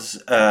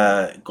was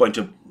going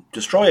to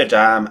destroy a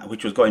dam,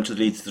 which was going to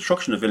lead to the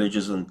destruction of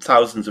villages, and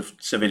thousands of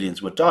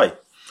civilians would die.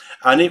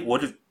 And it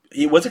would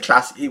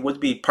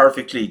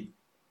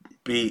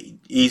be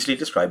easily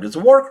described as a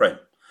war crime.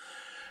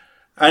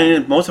 And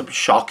in most of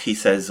shock, he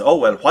says, "Oh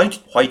well,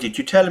 why did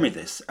you tell me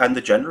this?" And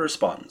the general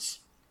responds,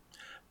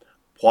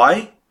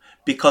 "Why?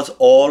 Because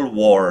all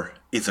war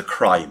is a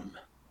crime."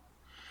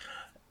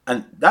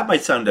 And that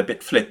might sound a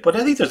bit flip, but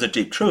I think there's a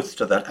deep truth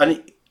to that.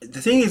 And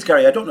the thing is,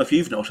 Gary, I don't know if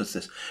you've noticed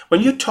this.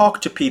 When you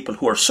talk to people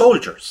who are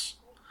soldiers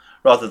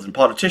rather than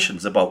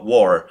politicians about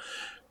war,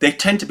 they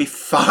tend to be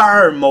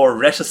far more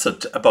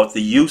reticent about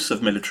the use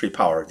of military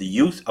power, the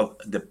use of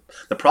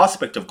the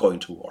prospect of going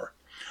to war,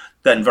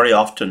 than very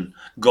often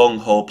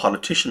gung-ho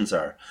politicians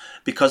are,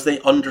 because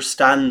they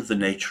understand the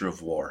nature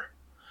of war.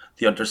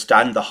 They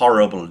understand the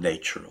horrible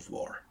nature of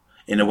war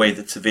in a way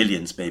that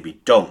civilians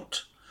maybe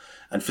don't.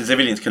 And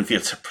civilians can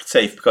feel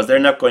safe because they're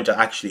not going to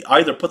actually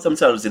either put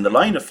themselves in the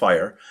line of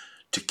fire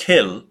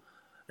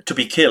to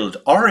be killed,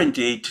 or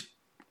indeed,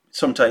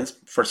 sometimes,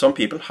 for some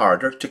people,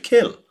 harder to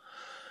kill.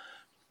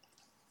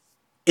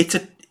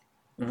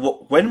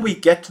 When we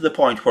get to the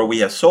point where we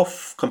have so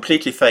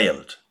completely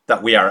failed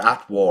that we are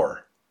at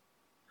war,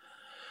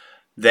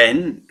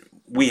 then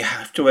we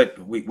have to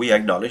we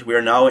acknowledge we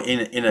are now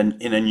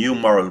in a new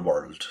moral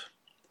world.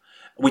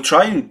 We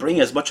try and bring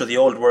as much of the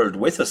old world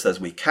with us as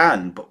we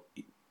can, but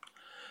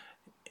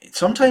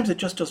sometimes it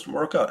just doesn't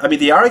work out. I mean,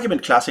 the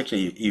argument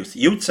classically,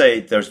 you'd say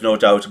there's no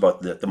doubt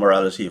about the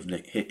morality of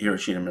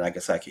Hiroshima and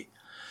Nagasaki.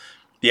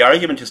 The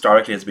argument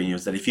historically has been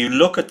used that if you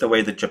look at the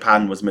way that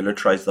Japan was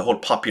militarized, the whole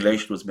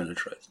population was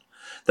militarized,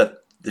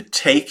 that the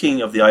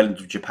taking of the island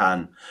of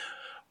Japan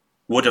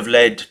would have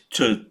led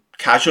to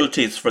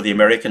casualties for the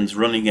Americans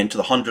running into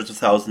the hundreds of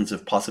thousands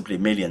of possibly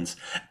millions,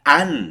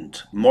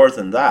 and more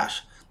than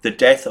that, the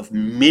death of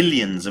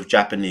millions of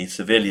Japanese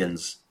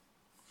civilians.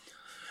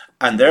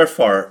 And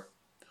therefore,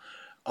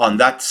 on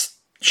that,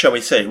 shall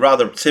we say,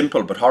 rather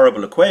simple but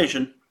horrible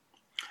equation,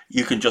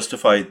 you can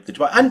justify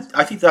and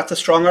I think that's a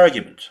strong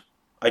argument.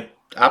 I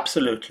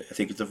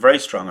think it's a very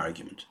strong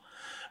argument.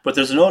 But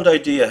there's an old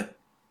idea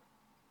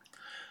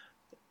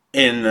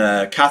in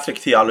Catholic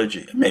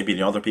theology, maybe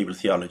in other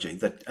people's theology,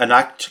 that an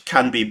act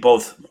can be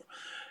both.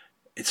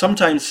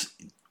 Sometimes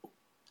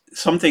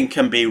something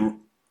can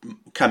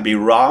be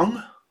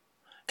wrong,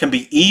 can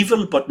be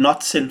evil, but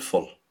not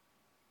sinful.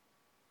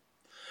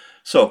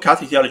 So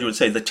Catholic theology would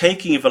say the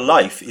taking of a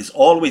life is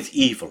always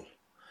evil,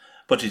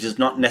 but it is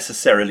not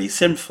necessarily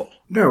sinful.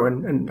 No,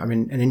 and I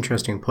mean, an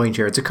interesting point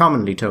here. It's a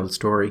commonly told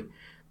story,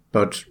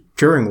 but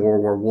during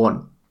World War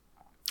One,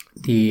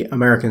 the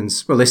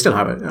Americans, well, they still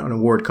have an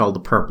award called the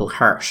Purple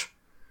Heart.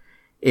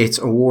 It's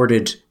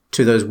awarded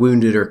to those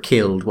wounded or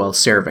killed while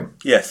serving.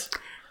 Yes.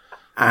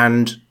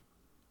 And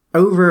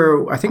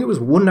over, I think it was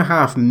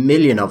 1.5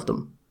 million of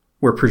them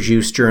were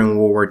produced during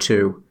World War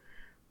Two,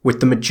 with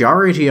the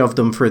majority of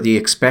them for the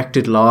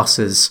expected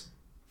losses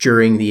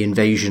during the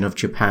invasion of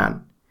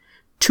Japan.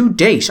 To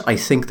date, I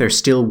think they're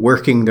still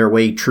working their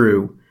way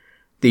through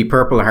the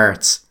Purple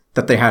Hearts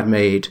that they had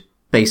made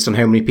based on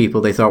how many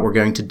people they thought were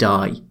going to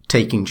die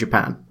taking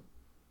Japan.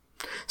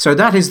 So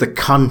that is the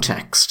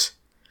context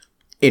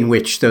in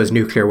which those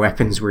nuclear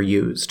weapons were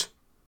used.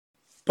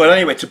 But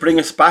anyway, to bring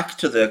us back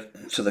to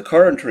the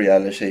current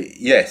reality,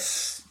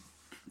 yes,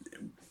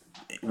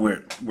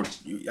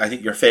 I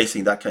think you're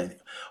facing that kind of thing.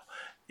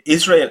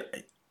 Israel,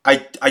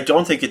 I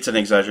don't think it's an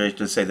exaggeration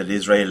to say that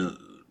Israel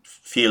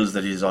feels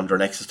that it is under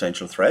an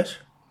existential threat.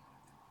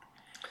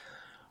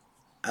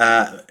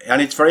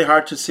 And it's very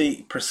hard to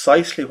see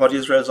precisely what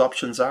Israel's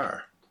options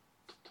are.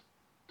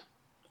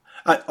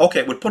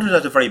 Okay, we'll put it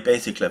at a very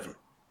basic level.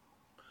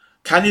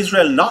 Can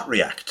Israel not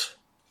react?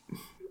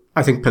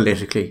 I think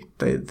politically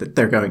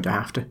they're going to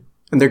have to.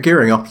 And they're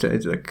gearing up to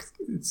it. Like,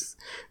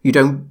 you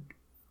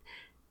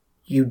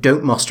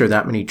don't muster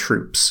that many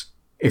troops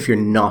if you're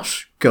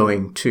not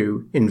going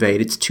to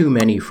invade. It's too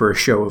many for a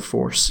show of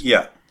force.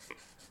 Yeah.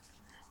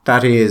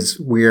 That is,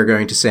 we are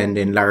going to send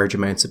in large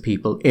amounts of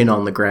people in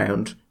on the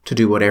ground to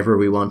do whatever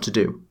we want to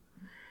do.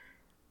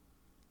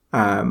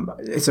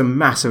 It's a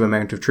massive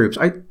amount of troops.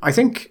 I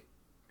think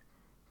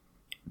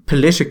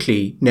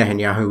politically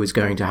Netanyahu is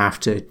going to have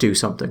to do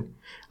something.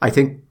 I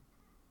think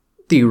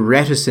the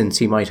reticence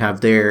he might have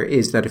there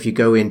is that if you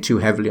go in too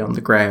heavily on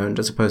the ground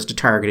as opposed to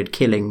targeted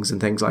killings and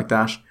things like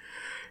that,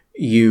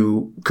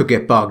 you could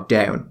get bogged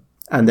down.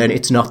 And then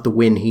it's not the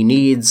win he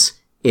needs.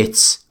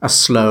 It's a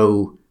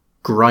slow,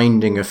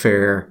 grinding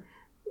affair,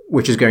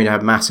 which is going to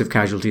have massive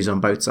casualties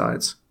on both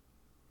sides.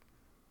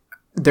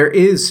 There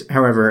is,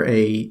 however,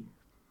 a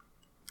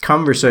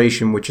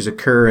conversation which is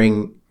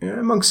occurring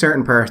among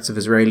certain parts of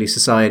Israeli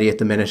society at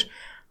the minute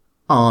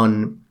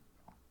on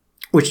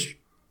which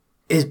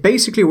is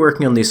basically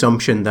working on the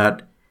assumption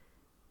that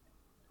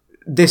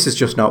this is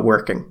just not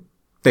working.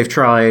 They've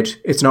tried,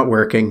 it's not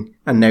working,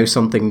 and now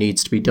something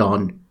needs to be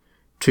done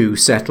to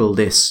settle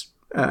this,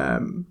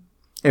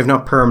 if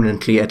not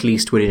permanently, at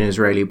least within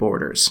Israeli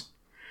borders.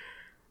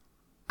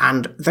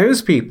 And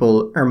those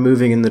people are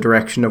moving in the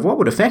direction of what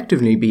would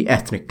effectively be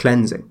ethnic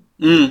cleansing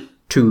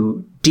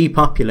to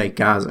depopulate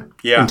Gaza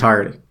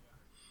entirely,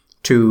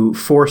 to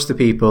force the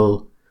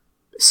people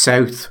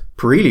south,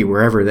 really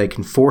wherever they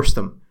can force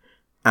them,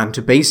 and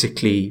to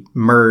basically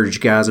merge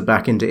Gaza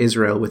back into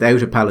Israel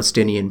without a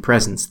Palestinian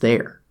presence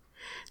there.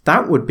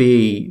 That would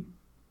be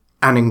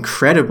an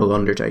incredible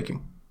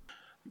undertaking.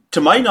 To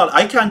my knowledge,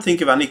 I can't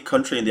think of any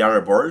country in the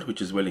Arab world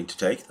which is willing to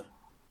take them.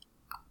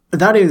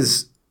 That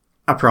is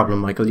a problem,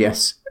 Michael,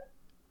 yes.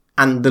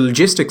 And the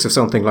logistics of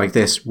something like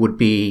this would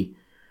be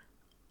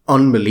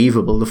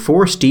unbelievable. The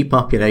forced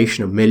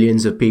depopulation of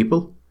millions of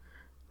people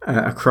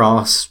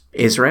across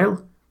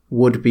Israel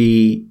would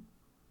be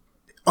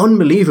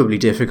unbelievably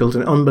difficult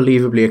and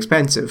unbelievably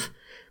expensive.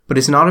 But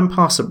it's not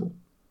impossible.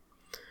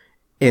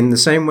 In the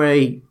same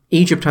way,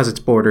 Egypt has its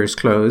borders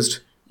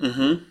closed.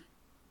 Mm-hmm.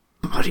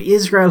 But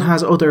Israel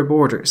has other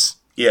borders.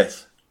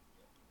 Yes.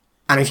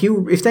 And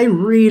if they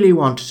really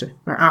wanted to,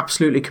 are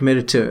absolutely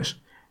committed to it,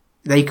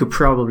 they could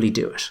probably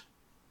do it.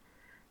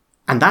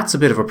 And that's a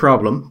bit of a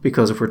problem,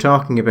 because if we're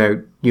talking about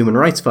human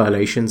rights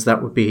violations,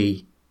 that would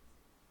be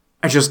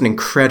just an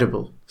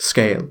incredible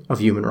scale of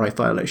human rights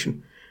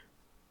violation.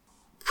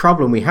 The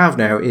problem we have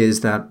now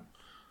is that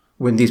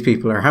when these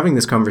people are having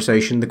this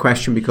conversation, the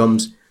question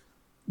becomes,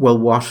 well,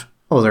 what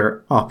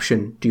other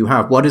option do you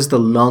have? What is the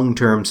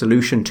long-term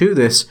solution to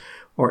this?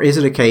 Or is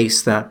it a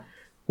case that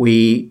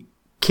we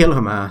kill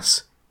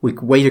Hamas, we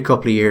wait a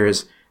couple of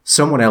years,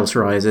 someone else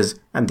rises,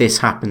 and this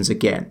happens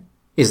again?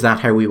 Is that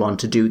how we want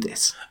to do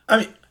this? I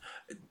mean,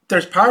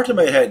 there's part of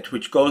my head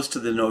which goes to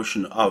the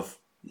notion of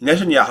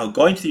Netanyahu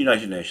going to the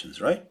United Nations,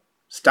 right?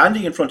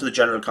 Standing in front of the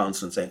General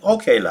Council and saying,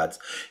 okay, lads,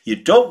 you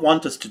don't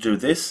want us to do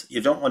this,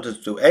 you don't want us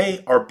to do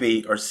A or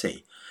B or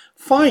C.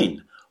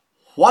 Fine.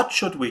 What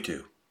should we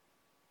do?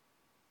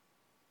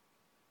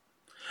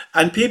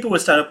 And people will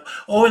stand up,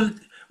 oh, well,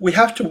 we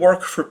have to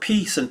work for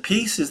peace, and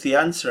peace is the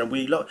answer, and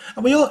we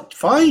all,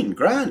 fine,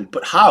 grand,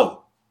 but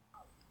how?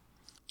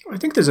 I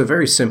think there's a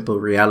very simple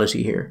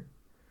reality here,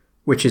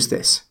 which is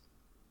this.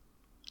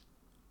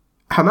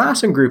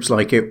 Hamas and groups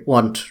like it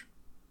want,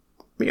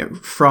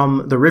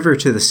 from the river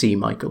to the sea,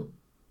 Michael,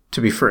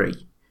 to be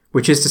free,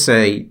 which is to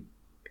say,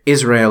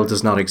 Israel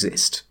does not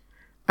exist,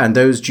 and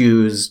those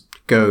Jews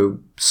go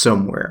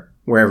somewhere,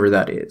 wherever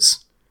that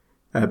is,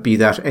 be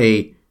that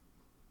a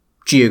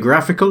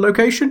geographical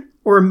location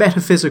or a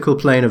metaphysical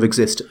plane of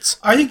existence.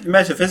 I think the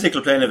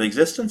metaphysical plane of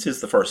existence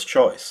is the first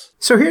choice.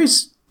 So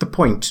here's the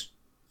point,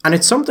 and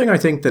it's something I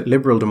think that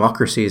liberal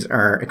democracies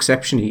are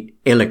exceptionally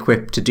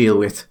ill-equipped to deal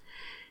with.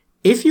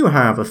 If you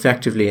have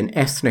effectively an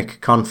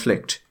ethnic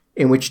conflict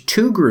in which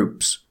two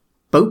groups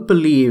both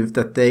believe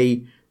that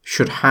they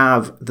should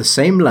have the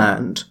same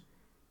land,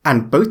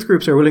 and both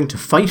groups are willing to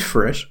fight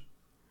for it,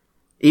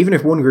 even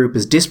if one group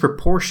is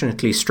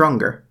disproportionately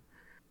stronger,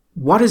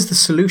 what is the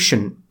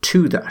solution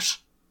to that?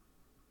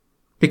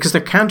 Because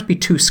there can't be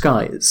two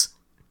skies.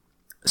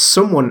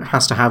 Someone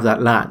has to have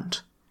that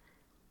land.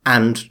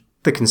 And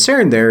the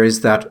concern there is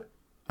that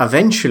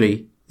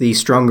eventually the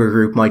stronger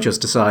group might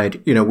just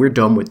decide, we're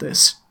done with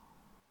this.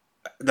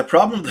 The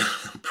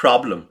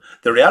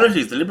reality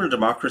is the liberal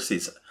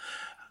democracies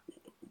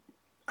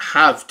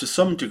have, to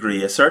some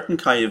degree, a certain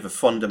kind of a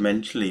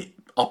fundamentally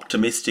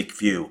optimistic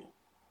view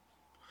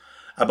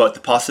about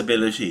the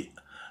possibility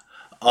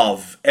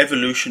of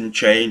evolution,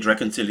 change,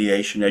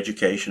 reconciliation,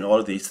 education, all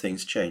of these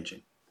things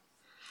changing.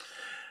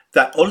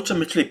 That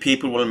ultimately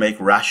people will make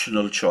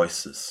rational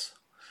choices.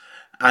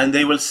 And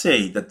they will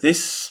see that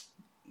this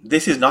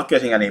is not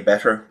getting any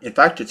better. In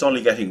fact, it's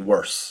only getting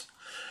worse.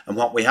 And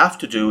what we have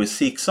to do is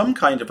seek some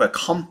kind of a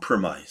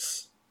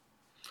compromise.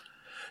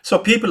 So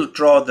people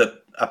draw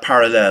a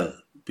parallel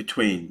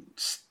between,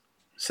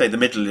 say, the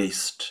Middle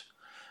East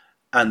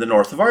and the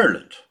north of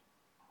Ireland.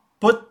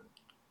 But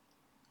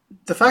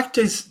the fact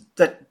is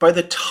that by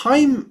the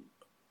time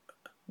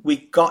we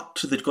got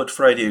to the Good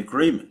Friday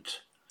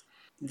Agreement,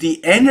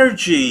 the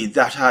energy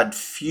that had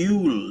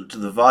fueled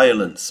the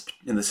violence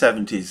in the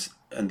 70s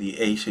and the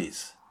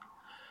 80s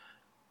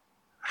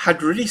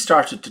had really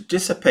started to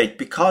dissipate,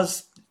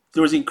 because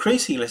there was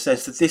increasingly a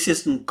sense that this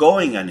isn't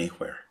going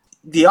anywhere.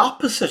 The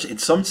opposite, in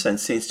some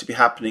sense, seems to be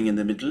happening in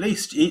the Middle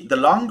East.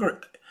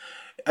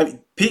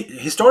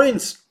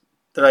 Historians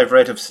that I've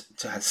read have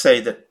say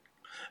that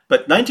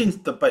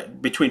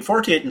between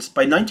 48 and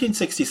by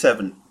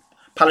 1967,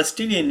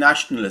 Palestinian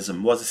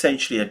nationalism was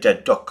essentially a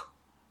dead duck.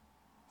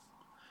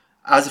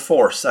 As a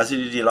force, as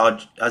an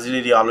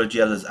ideology,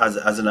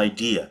 as an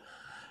idea,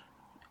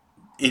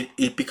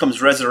 it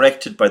becomes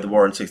resurrected by the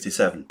war in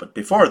 67. But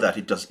before that,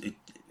 between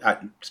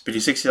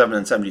 67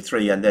 and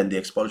 73, and then the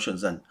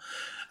expulsions and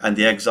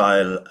the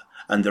exile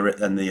and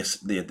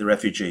the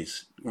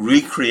refugees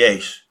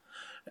recreate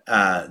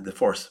the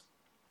force.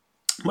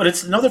 But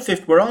it's another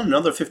 50. We're on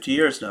another 50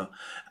 years now,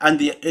 and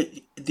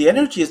the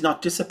energy is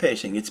not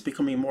dissipating. It's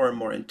becoming more and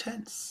more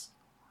intense.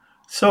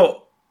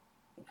 So,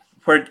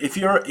 if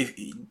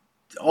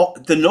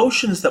the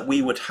notions that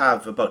we would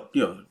have about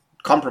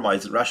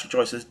compromise and rational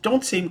choices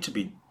don't seem to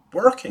be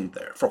working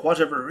there for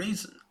whatever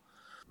reason.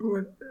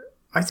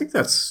 I think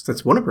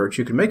that's one approach.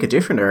 You can make a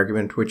different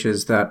argument, which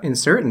is that in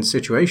certain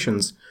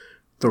situations,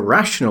 the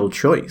rational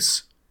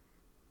choice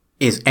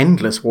is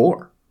endless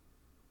war.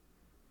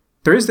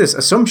 There is this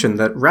assumption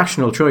that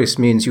rational choice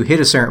means you hit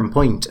a certain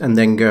point and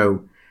then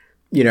go,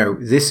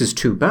 this is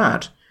too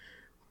bad.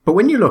 But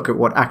when you look at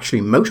what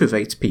actually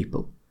motivates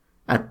people,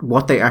 at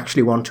what they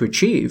actually want to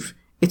achieve,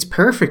 it's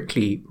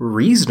perfectly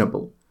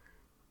reasonable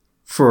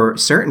for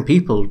certain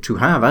people to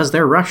have as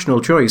their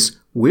rational choice,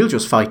 we'll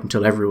just fight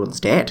until everyone's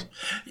dead.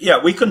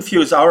 Yeah, we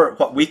confuse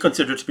what we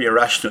consider to be a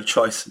rational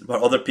choice and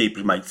what other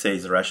people might say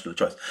is a rational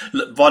choice.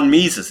 Von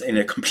Mises, in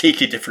a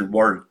completely different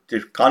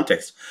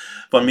context,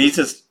 von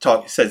Mises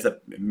says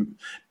that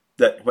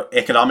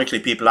economically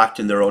people act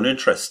in their own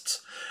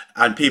interests.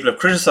 And people have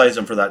criticized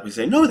him for that. We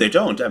say, no, they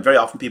don't. And very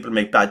often people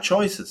make bad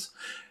choices.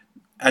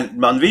 And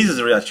von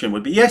Mises' reaction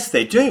would be, yes,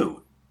 they do.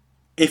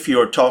 If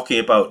you're talking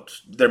about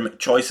their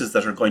choices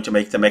that are going to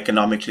make them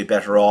economically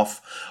better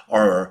off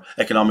or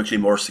economically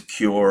more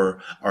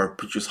secure or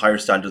produce higher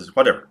standards,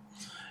 whatever.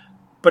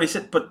 But he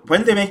said, but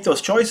when they make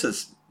those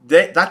choices,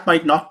 that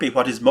might not be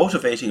what is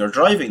motivating or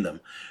driving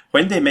them.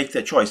 When they make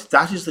their choice,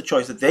 that is the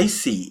choice that they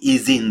see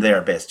is in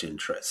their best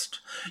interest.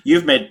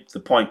 You've made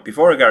the point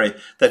before, Gary,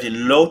 that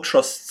in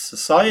low-trust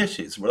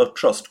societies,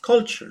 low-trust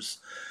cultures,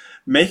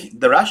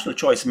 the rational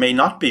choice may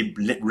not be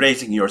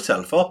raising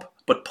yourself up,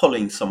 but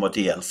pulling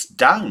somebody else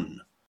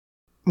down.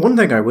 One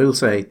thing I will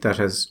say that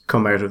has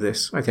come out of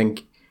this, I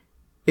think,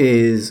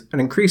 is an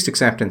increased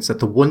acceptance that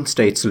the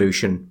one-state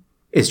solution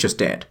is just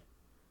dead.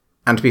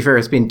 And to be fair,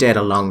 it's been dead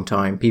a long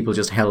time. People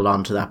just held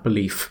on to that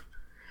belief.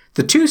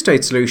 The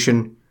two-state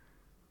solution,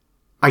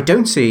 I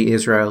don't see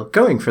Israel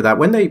going for that.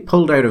 When they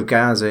pulled out of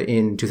Gaza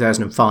in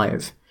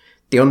 2005,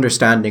 the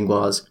understanding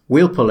was,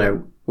 we'll pull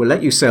out, we'll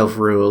let you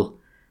self-rule,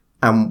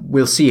 and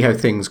we'll see how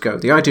things go.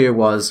 The idea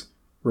was,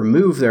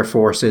 remove their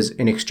forces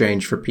in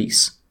exchange for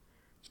peace.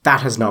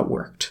 That has not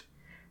worked.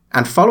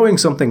 And following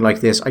something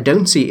like this, I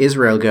don't see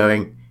Israel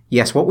going,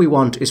 yes, what we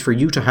want is for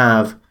you to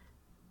have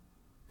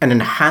an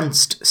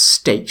enhanced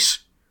state,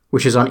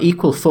 which is on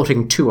equal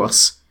footing to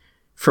us,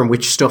 from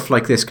which stuff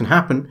like this can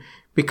happen.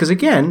 Because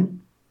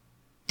again,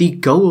 the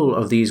goal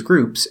of these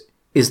groups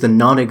is the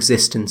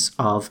non-existence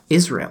of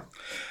Israel.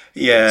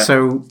 Yeah.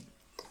 So,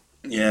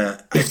 yeah.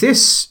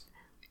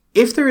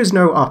 If there is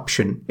no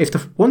option, if the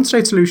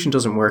one-state solution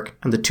doesn't work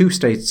and the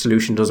two-state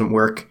solution doesn't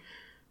work,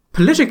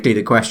 politically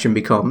the question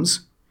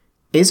becomes,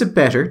 is it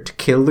better to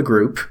kill the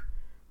group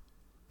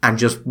and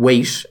just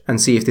wait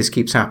and see if this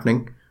keeps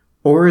happening?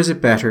 Or is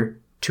it better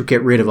to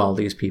get rid of all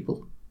these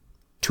people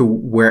to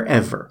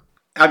wherever?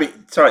 I mean,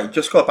 sorry,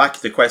 just go back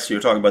to the question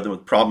you're talking about, the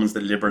problems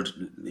the liberal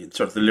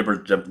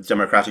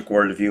democratic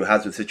worldview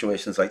has with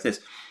situations like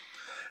this.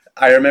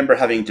 I remember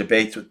having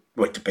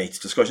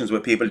discussions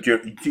with people.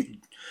 Do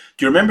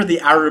you remember the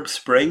Arab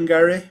Spring,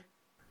 Gary?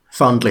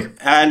 Fondly.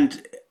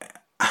 And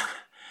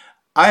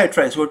I had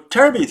friends who were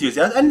terribly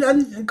enthusiastic,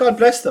 and God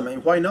bless them. I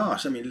mean, why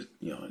not? I mean,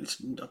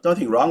 it's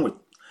nothing wrong with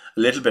a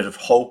little bit of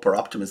hope or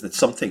optimism that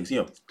some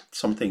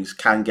things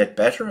can get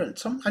better, and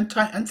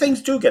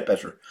things do get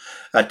better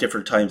at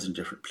different times in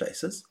different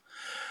places.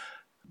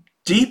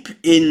 Deep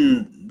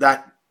in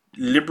that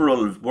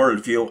liberal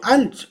worldview,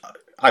 and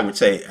I would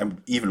say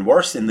even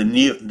worse in the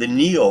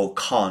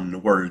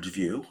neocon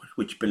worldview,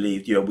 which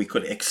believed we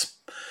could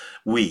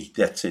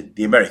that's it,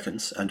 the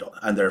Americans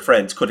and their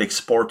friends could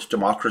export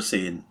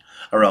democracy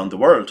around the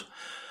world,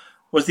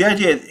 was the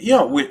idea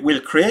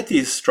we'll create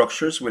these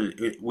structures, we'll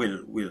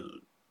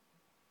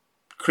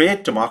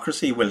create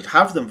democracy, we'll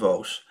have them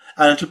vote,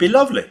 and it'll be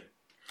lovely.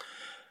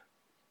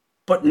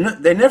 But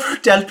they never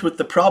dealt with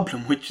the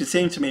problem, which it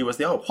seemed to me was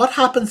what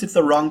happens if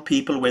the wrong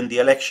people win the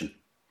election?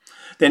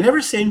 They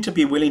never seemed to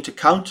be willing to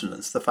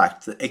countenance the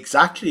fact that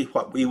exactly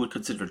what we would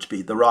consider to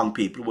be the wrong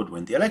people would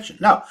win the election.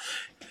 Now,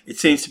 it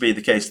seems to be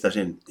the case that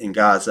in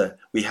Gaza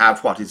we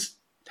have what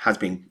has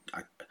been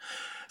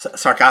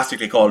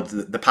sarcastically called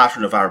the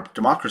pattern of our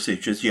democracy,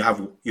 which is you have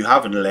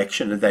an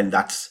election, and then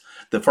that's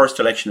the first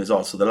election is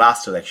also the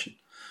last election.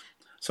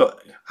 So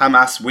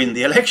Hamas win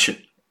the election.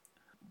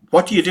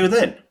 What do you do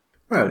then?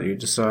 Well, you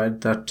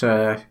decide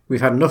that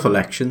we've had enough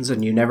elections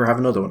and you never have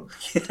another one.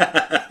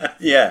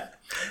 Yeah.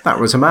 That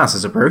was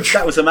Hamas's approach.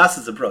 That was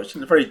Hamas's approach,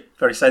 and a very,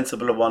 very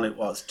sensible one it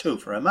was too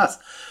for Hamas.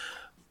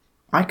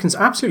 I can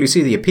absolutely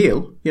see the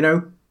appeal.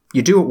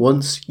 You do it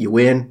once, you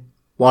win.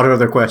 What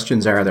other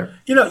questions are there?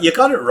 You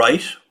got it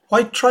right.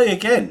 Why try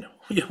again?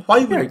 Why?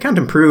 You can't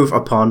improve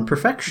upon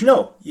perfection.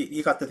 No,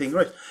 you got the thing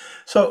right.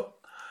 So,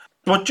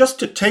 but just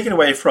to take it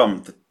away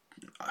from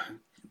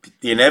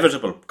the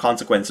inevitable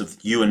consequence of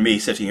you and me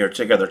sitting here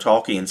together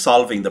talking and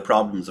solving the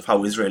problems of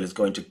how Israel is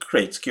going to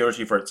create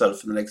security for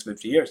itself in the next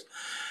 50 years,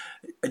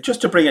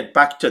 just to bring it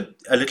back to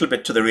a little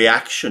bit to the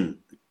reaction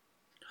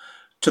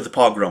to the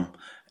pogrom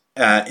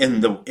in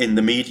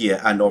the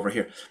media and over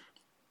here.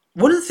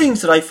 One of the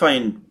things that I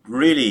find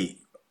really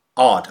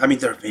odd, I mean,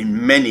 there have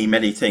been many,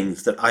 many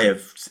things that I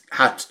have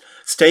had,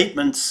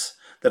 statements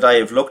that I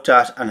have looked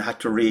at and had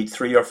to read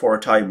 3 or 4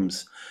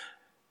 times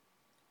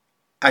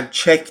and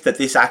check that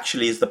this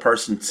actually is the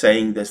person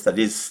saying this, that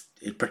is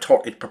it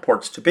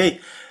purports to be.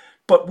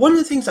 But one of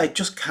the things I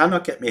just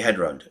cannot get my head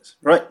around is,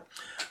 right,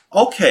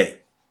 okay,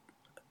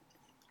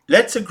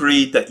 let's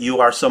agree that you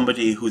are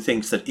somebody who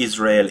thinks that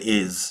Israel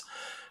is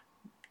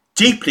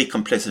deeply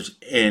complicit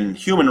in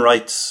human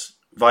rights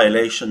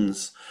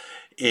violations,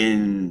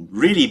 in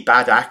really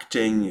bad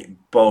acting,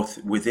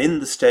 both within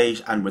the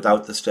state and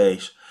without the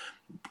state,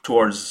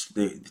 towards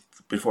the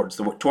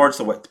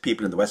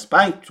people in the West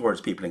Bank,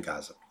 towards people in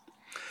Gaza.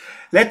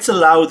 Let's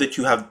allow that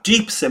you have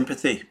deep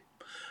sympathy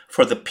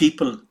for the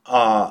people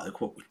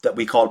that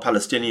we call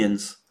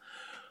Palestinians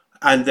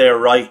and their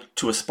right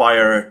to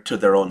aspire to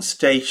their own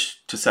state,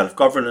 to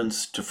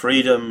self-governance, to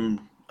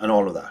freedom, and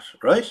all of that,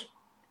 right?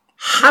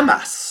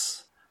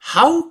 Hamas,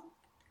 how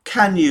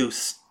can you,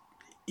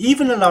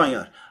 even allowing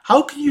it,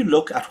 how can you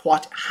look at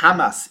what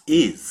Hamas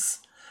is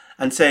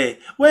and say,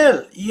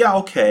 well, yeah,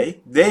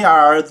 okay, they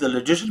are the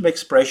legitimate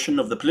expression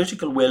of the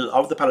political will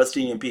of the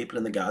Palestinian people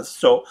in the Gaza,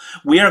 so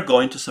we are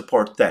going to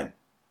support them?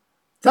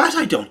 That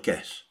I don't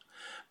get.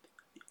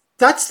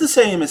 That's the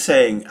same as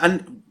saying,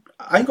 and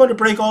I'm going to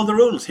break all the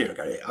rules here,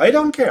 Gary. I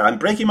don't care. I'm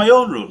breaking my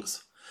own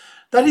rules.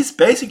 That is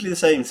basically the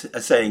same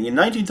as saying in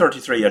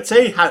 1933, I'd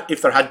say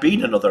if there had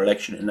been another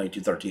election in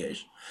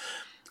 1938,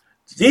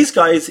 these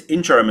guys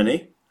in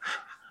Germany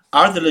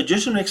are the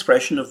legitimate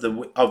expression of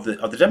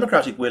the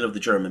democratic will of the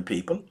German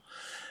people,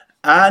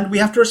 and we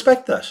have to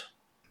respect that.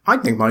 I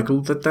think,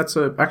 Michael, that's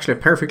actually a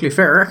perfectly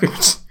fair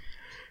argument.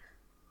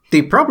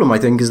 The problem, I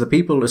think, is that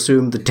people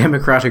assume the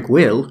democratic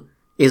will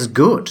is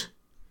good.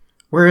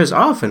 Whereas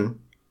often,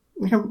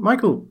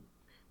 Michael,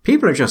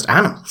 people are just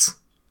animals.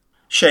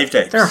 Shaved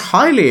apes. They're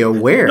highly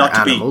aware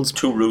animals. Not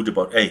to be too rude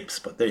about apes,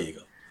 but there you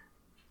go.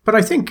 But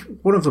I think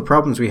one of the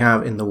problems we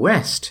have in the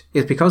West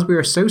is because we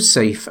are so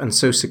safe and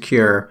so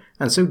secure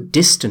and so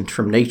distant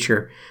from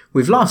nature,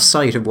 we've lost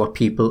sight of what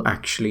people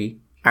actually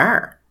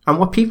are and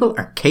what people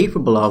are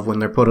capable of when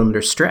they're put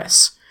under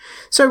stress.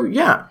 So,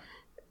 yeah,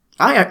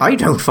 I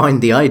don't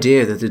find the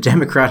idea that the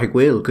democratic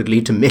will could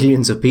lead to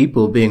millions of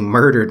people being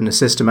murdered in a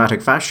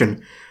systematic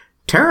fashion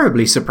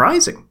terribly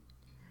surprising.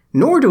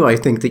 Nor do I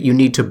think that you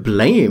need to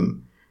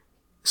blame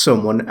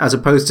someone as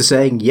opposed to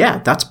saying, yeah,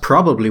 that's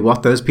probably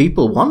what those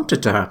people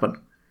wanted to happen.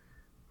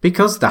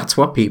 Because that's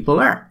what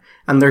people are.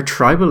 And they're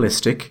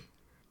tribalistic.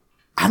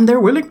 And they're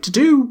willing to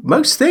do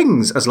most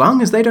things as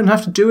long as they don't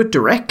have to do it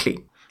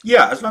directly.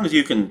 Yeah, as long as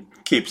you can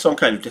keep some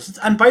kind of distance.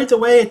 And by the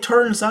way, it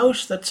turns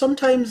out that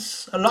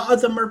sometimes a lot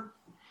of them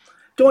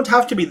don't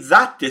have to be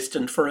that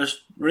distant for it,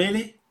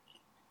 really.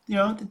 You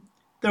know,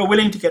 they're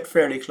willing to get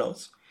fairly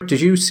close. Did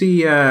you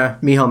see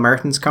Micheál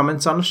Martin's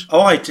comments on it?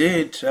 Oh, I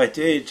did.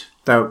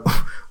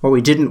 That what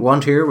we didn't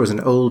want here was an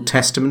Old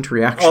Testament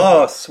reaction.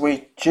 Oh,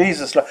 sweet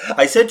Jesus.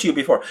 I said to you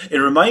before, it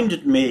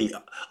reminded me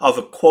of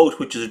a quote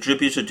which is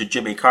attributed to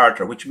Jimmy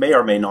Carter, which may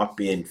or may not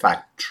be in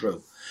fact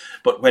true.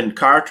 But when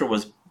Carter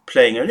was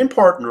playing an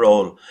important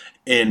role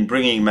in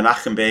bringing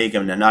Menachem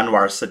Begin and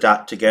Anwar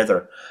Sadat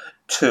together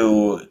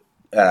to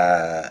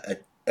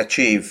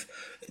achieve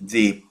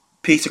the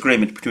peace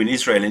agreement between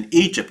Israel and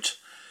Egypt,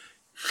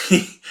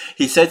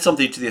 he said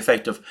something to the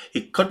effect of,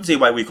 he couldn't see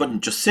why we couldn't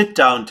just sit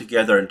down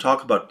together and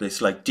talk about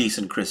this like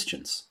decent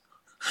Christians.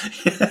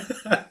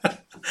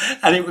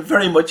 And it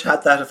very much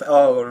had that of,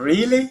 oh,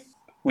 really?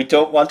 We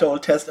don't want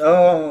Old Testament?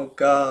 Oh,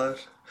 God.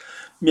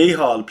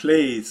 Micheál,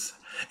 please.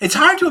 It's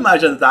hard to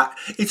imagine that.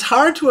 It's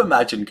hard to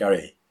imagine,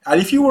 Gary. And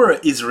if you were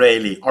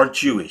Israeli or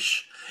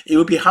Jewish, it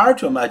would be hard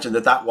to imagine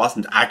that that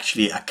wasn't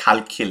actually a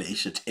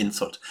calculated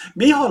insult.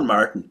 Micheál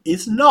Martin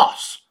is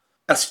not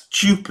a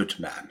stupid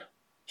man.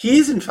 He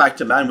is, in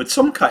fact, a man with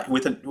some kind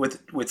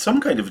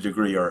of a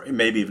degree, or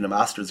maybe even a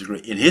master's degree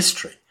in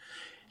history.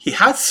 He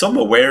has some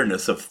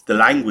awareness of the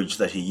language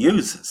that he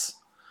uses.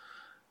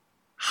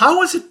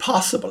 How is it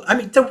possible? I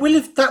mean, that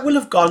will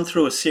have gone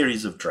through a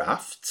series of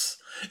drafts.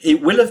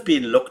 It will have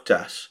been looked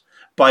at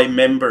by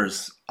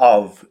members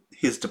of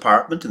his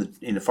department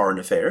in the Foreign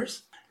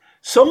Affairs.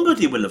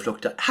 Somebody will have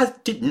looked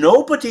at. Did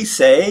nobody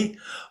say,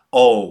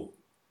 Old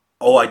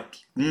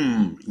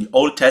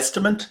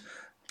Testament?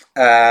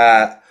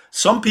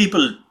 Some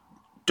people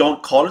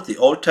don't call it the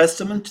Old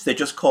Testament. They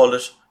just call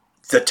it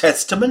the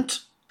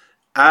Testament.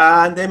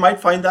 And they might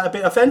find that a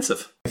bit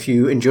offensive. If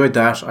you enjoyed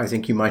that, I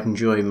think you might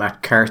enjoy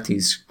Matt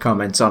Carthy's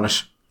comments on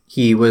it.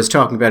 He was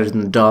talking about it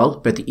in the Dáil,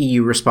 about the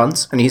EU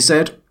response, and he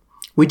said,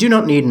 "We do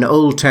not need an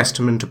Old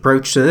Testament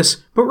approach to this,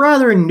 but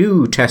rather a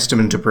New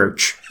Testament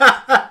approach."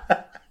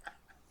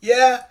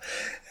 Yeah,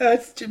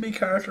 that's Jimmy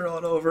Carter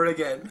all over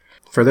again.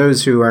 For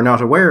those who are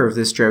not aware of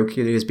this joke,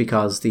 it is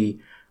because the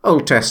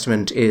Old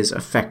Testament is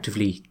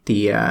effectively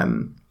the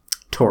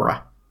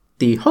Torah,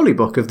 the holy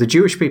book of the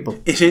Jewish people.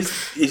 It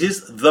is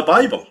the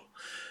Bible.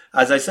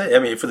 As I say, I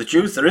mean, for the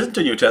Jews, there isn't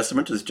a New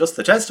Testament. It's just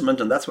the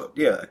Testament, and that's what,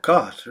 yeah,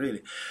 God,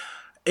 really.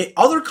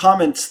 Other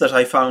comments that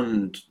I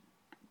found,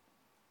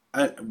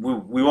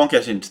 we won't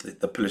get into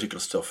the political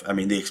stuff, I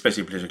mean, the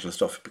explicitly political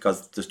stuff,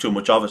 because there's too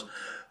much of it.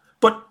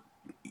 But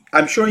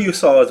I'm sure you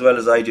saw as well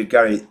as I did,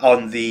 Gary,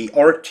 on the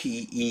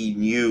RTE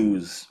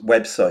News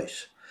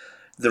website,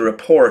 the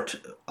report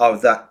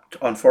of that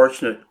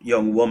unfortunate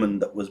young woman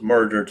that was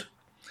murdered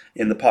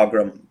in the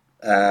pogrom,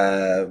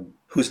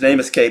 whose name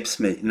escapes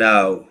me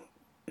now,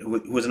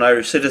 who was an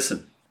Irish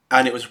citizen,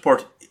 and it was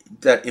reported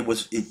that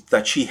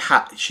that she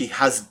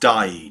has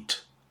died.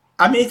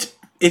 I mean,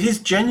 it is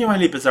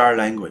genuinely bizarre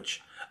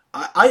language.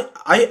 I'm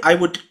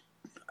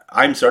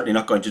certainly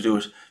not going to do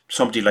it.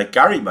 Somebody like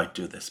Gary might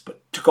do this,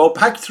 but to go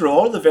back through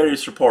all the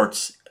various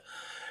reports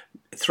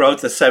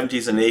throughout the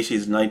 70s and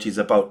 80s and 90s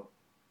about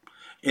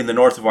in the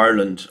north of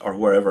Ireland or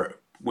wherever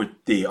with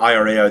the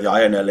IRA or the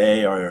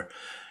INLA or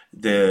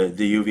the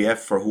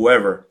UVF or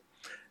whoever,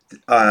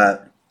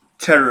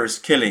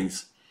 terrorist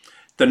killings,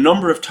 the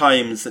number of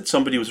times that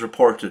somebody was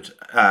reported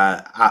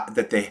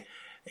that they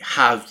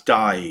have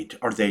died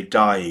or they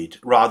died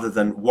rather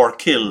than were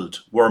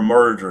killed, were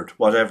murdered,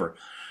 whatever,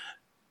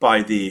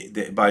 by the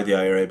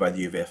IRA, by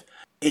the UVF.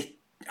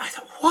 I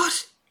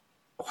thought,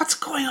 what's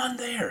going on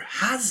there?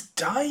 Has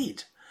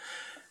died.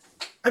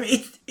 I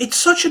mean, it's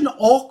such an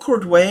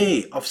awkward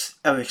way of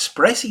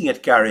expressing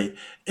it, Gary.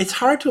 It's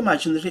hard to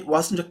imagine that it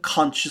wasn't a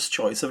conscious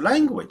choice of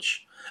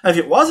language. And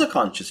if it was a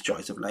conscious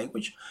choice of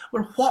language,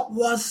 well, what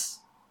was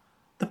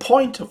the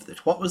point of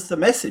it? What was the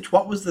message?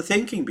 What was the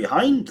thinking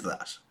behind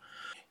that?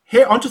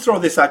 Here, I want to throw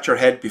this at your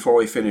head before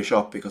we finish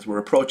up, because we're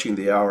approaching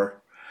the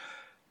hour.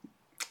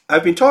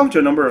 I've been talking to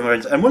a number of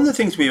friends, and one of the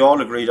things we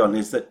all agreed on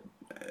is that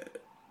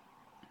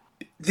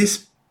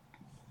this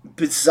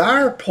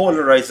bizarre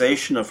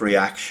polarization of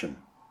reaction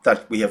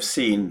that we have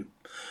seen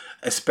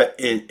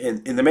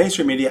in the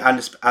mainstream media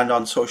and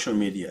on social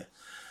media,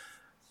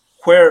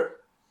 where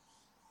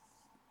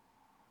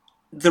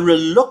the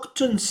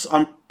reluctance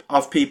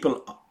of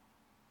people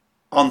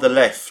on the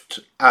left,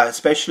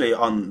 especially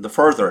on the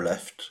further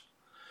left,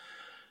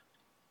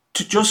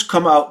 to just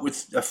come out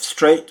with a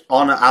straight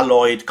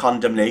unalloyed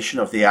condemnation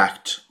of the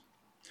act.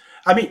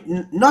 I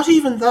mean, not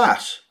even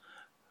that,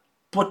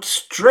 but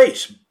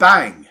straight,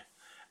 bang,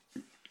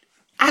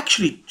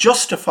 actually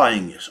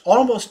justifying it,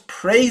 almost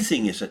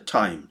praising it at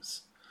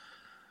times.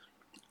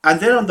 And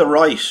then on the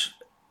right,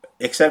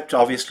 except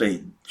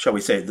obviously, shall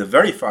we say, the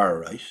very far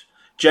right,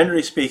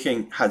 generally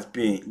speaking,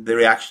 the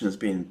reaction has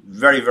been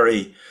very,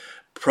 very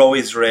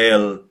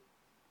pro-Israel,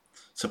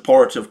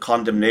 supportive,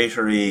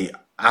 condemnatory,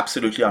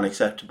 absolutely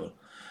unacceptable.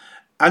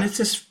 And it's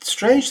this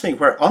strange thing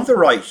where on the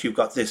right you've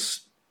got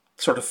this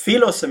sort of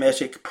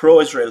philo-Semitic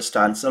pro-Israel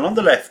stance, and on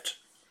the left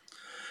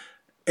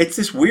it's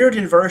this weird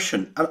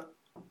inversion. And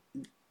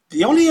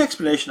the only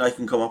explanation I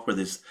can come up with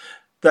is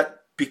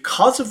that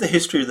because of the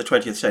history of the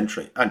 20th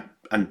century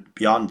and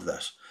beyond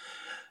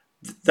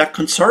that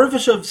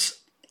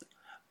conservatives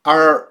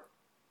are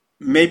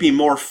maybe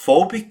more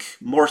phobic,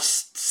 more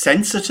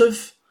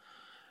sensitive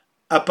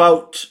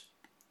about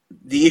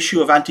the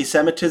issue of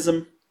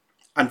anti-Semitism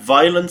and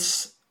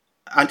violence,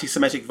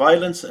 anti-Semitic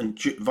violence and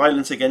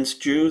violence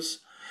against Jews,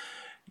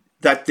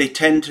 that they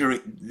tend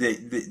to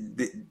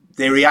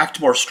they react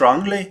more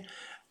strongly.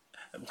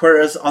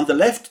 Whereas on the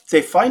left,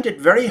 they find it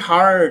very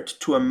hard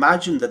to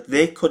imagine that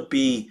they could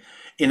be,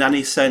 in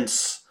any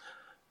sense,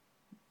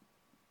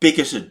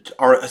 bigoted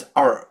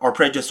or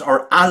prejudiced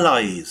or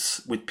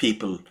allies with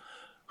people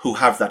who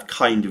have that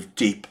kind of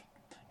deep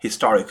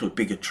historical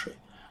bigotry.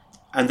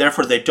 And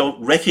therefore they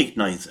don't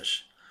recognize it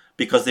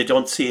because they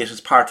don't see it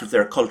as part of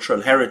their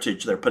cultural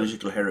heritage, their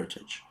political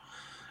heritage.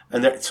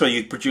 And so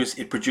it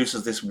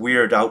produces this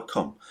weird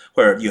outcome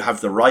where you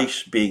have the right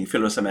being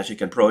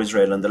philo-Semitic and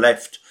pro-Israel and the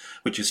left,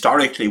 which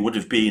historically would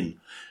have been,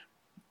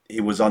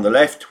 it was on the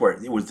left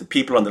where it was the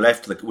people on the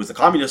left, it was the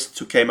communists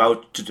who came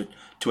out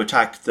to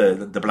attack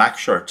the black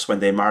shirts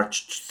when they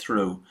marched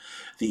through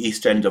the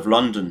East End of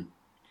London.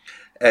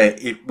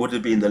 It would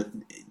have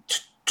been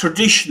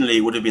traditionally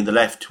it would have been the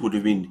left who would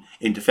have been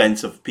in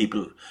defense of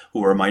people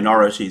who were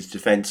minorities,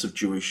 defense of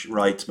Jewish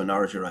rights,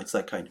 minority rights,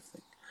 that kind of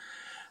thing.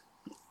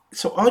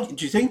 So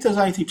do you think there's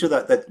anything to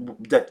that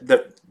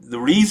the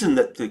reason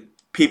that the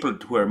people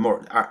who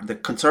are the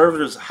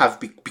conservatives have,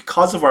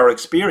 because of our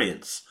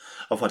experience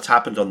of what's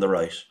happened on the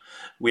right,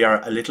 we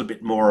are a little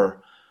bit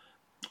more,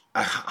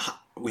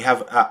 we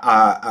have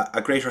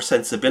a greater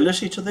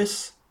sensibility to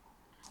this?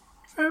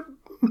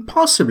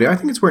 Possibly. I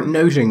think it's worth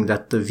noting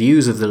that the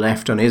views of the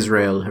left on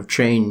Israel have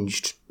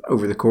changed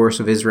over the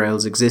course of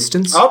Israel's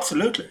existence.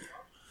 Absolutely.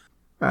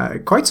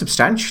 Quite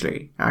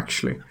substantially,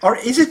 actually. Or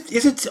is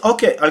it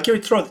okay, I'll give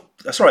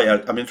it sorry,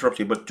 I'm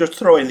interrupting you, but just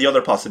throw in the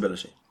other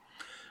possibility.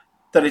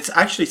 That it's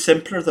actually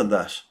simpler than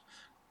that.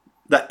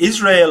 That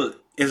Israel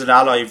is an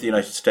ally of the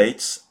United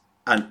States,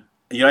 and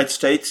the United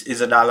States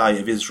is an ally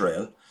of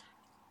Israel,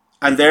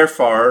 and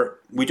therefore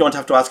we don't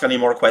have to ask any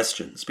more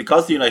questions.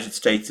 Because the United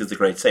States is the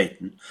great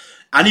Satan,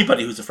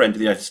 Anybody who's a friend of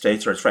the United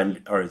States or is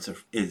friend or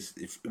is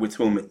with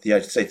whom the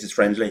United States is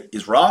friendly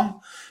is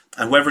wrong,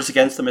 and whoever's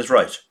against them is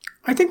right.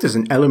 I think there's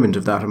an element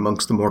of that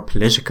amongst the more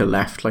political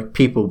left, like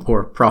people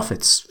poor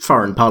profits.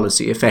 Foreign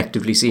policy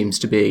effectively seems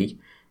to be,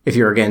 if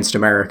you're against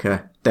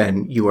America,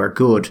 then you are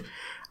good.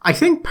 I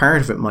think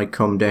part of it might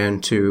come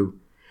down to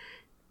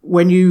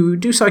when you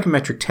do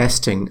psychometric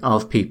testing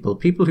of people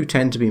who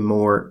tend to be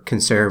more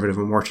conservative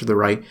and more to the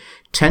right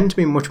tend to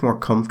be much more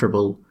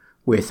comfortable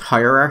with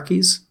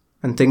hierarchies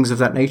and things of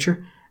that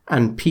nature.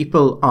 And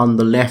people on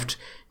the left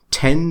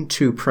tend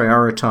to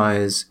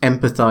prioritize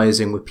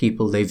empathizing with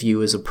people they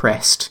view as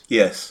oppressed.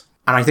 Yes.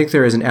 And I think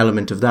there is an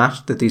element of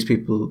that these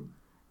people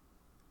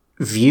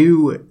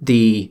view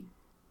the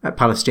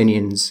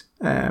Palestinians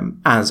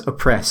as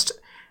oppressed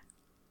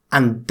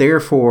and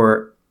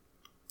therefore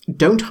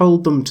don't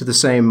hold them to the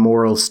same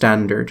moral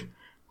standard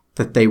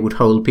that they would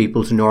hold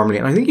people to normally.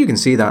 And I think you can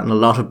see that in a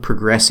lot of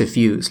progressive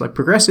views, like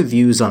progressive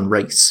views on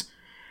race.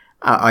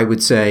 I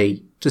would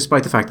say,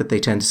 despite the fact that they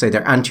tend to say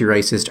they're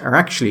anti-racist, are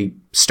actually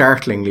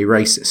startlingly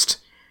racist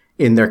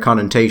in their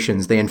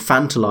connotations. They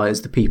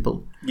infantilize the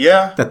people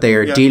that they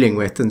are dealing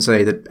with and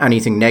say that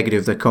anything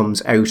negative that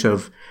comes out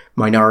of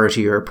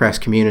minority or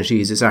oppressed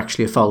communities is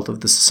actually a fault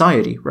of the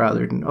society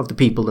rather than of the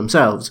people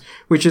themselves,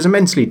 which is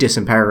immensely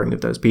disempowering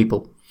of those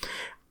people.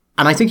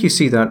 And I think you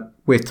see that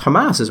with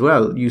Hamas as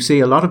well. You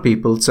see a lot of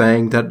people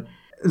saying that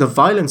the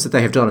violence that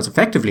they have done is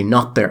effectively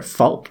not their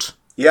fault.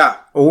 Yeah.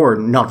 Or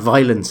not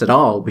violence at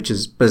all, which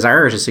is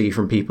bizarre to see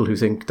from people who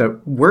think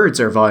that words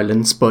are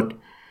violence, but,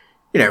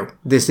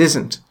 this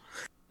isn't.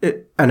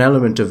 An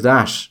element of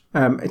that.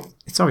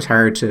 It's always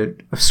hard to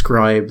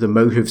ascribe the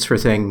motives for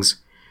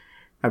things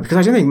because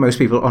I don't think most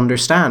people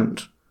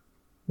understand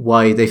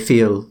why they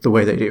feel the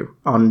way they do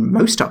on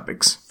most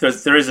topics.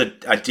 There is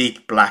a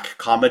deep black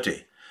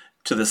comedy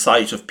to the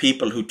sight of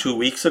people who 2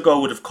 weeks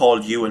ago would have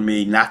called you and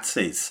me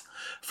Nazis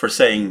for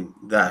saying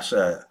that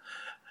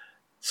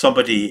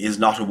somebody is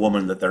not a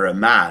woman, that they're a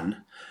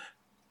man.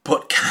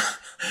 But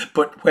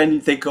when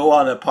they go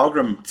on a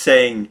pogrom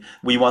saying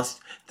we want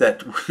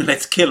that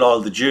let's kill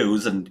all the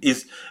Jews and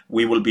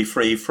we will be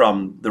free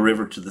from the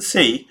river to the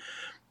sea,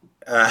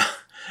 that's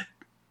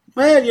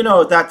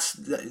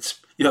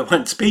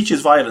when speech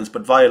is violence,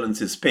 but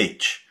violence is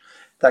speech,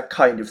 that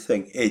kind of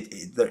thing.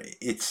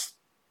 It's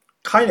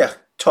kind of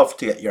tough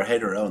to get your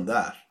head around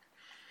that.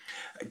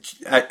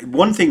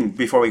 One thing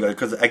before we go,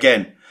 because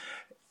again,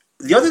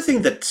 the other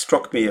thing that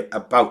struck me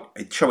about,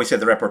 shall we say,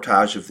 the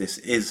reportage of this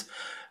is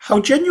how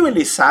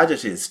genuinely sad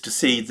it is to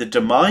see the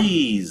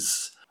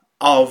demise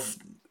of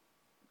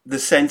the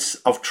sense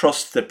of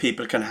trust that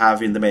people can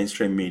have in the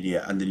mainstream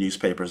media and the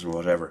newspapers and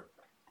whatever.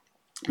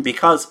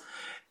 Because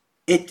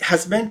it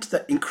has meant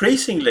that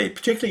increasingly,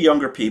 particularly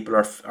younger people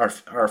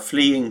are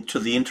fleeing to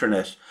the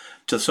internet,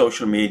 to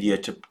social media,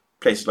 to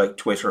places like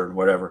Twitter and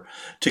whatever,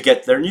 to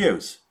get their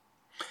news.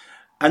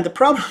 And the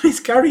problem is,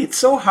 Gary, it's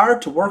so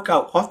hard to work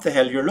out what the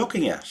hell you're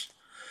looking at.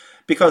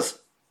 Because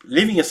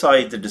leaving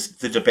aside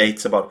the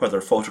debates about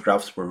whether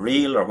photographs were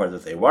real or whether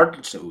they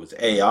weren't, it was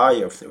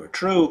AI or if they were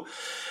true,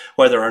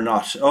 whether or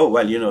not,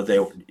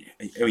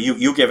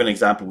 you gave an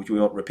example which we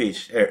won't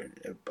repeat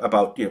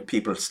about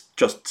people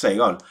just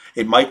saying,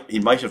 it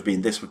might have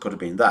been this, it could have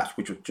been that,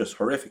 which was just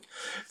horrific.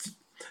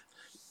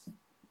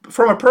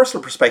 From a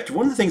personal perspective,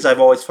 one of the things I've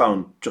always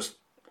found just,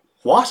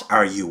 what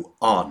are you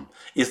on,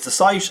 is the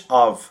sight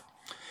of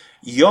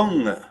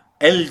young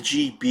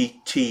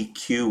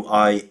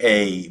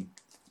LGBTQIA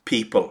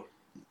people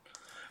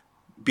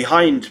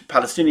behind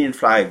Palestinian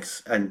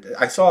flags. And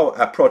I saw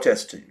a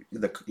protest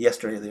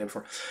yesterday, the day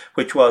before,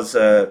 which was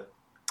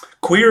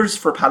Queers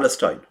for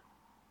Palestine.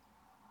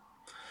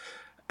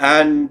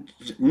 And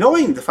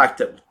knowing the fact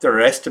that there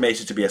are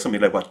estimated to be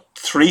something like,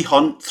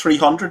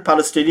 300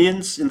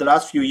 Palestinians in the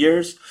last few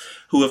years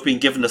who have been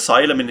given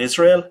asylum in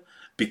Israel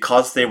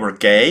because they were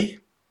gay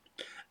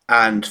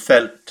and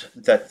felt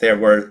that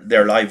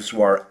their lives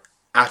were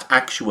at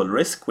actual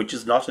risk, which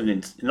is not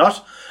an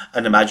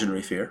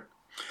imaginary fear.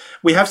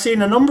 We have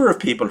seen a number of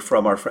people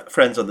from our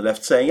friends on the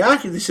left saying,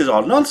 this is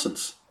all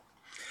nonsense.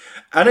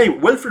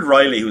 And Wilfred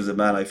Riley, who's a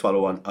man I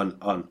follow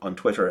on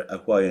Twitter,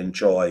 who I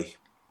enjoy,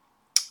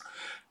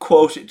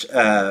 quoted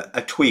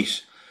a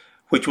tweet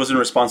which was in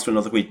response to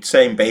another tweet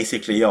saying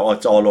basically,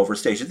 it's all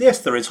overstated. Yes,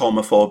 there is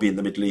homophobia in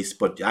the Middle East,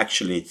 but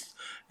actually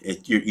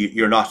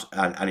you're not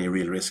at any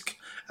real risk.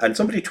 And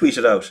somebody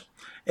tweeted out,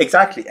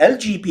 exactly,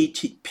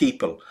 LGBT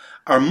people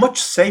are much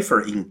safer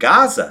in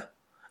Gaza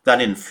than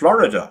in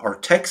Florida or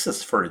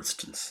Texas, for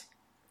instance.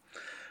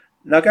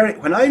 Now, Gary,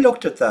 when I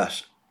looked at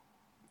that,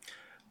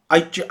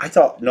 I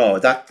thought, no,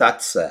 that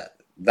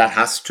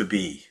has to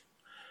be,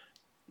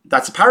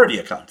 that's a parody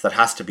account. That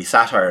has to be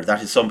satire.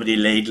 That is somebody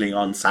ladling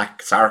on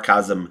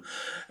sarcasm,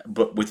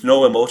 but with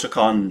no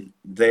emoticon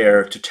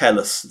there to tell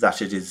us that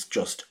it is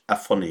just a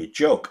funny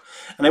joke.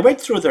 And I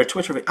went through their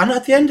Twitter, and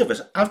at the end of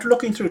it, after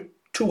looking through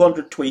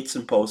 200 tweets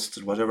and posts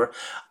and whatever,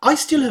 I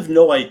still have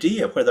no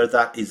idea whether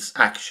that is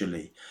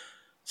actually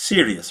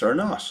serious or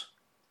not.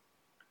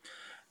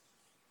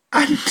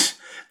 And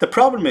The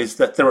problem is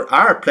that there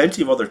are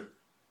plenty of other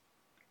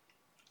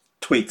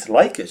tweets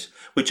like it,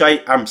 which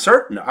I am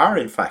certain are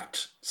in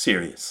fact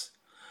serious.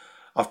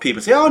 Of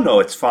people say, "Oh no,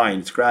 it's fine,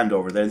 it's grand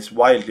over there, it's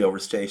wildly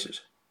overstated,"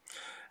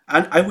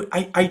 and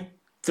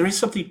there is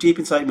something deep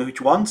inside me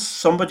which wants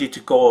somebody to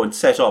go and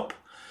set up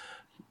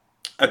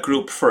a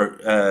group for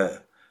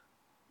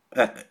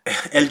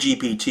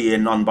LGBT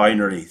and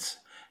non-binaries,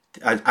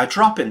 a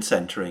drop-in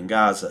centre in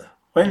Gaza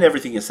when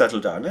everything is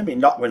settled down. I mean,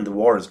 not when the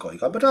war is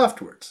going on, but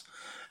afterwards,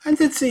 and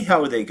then see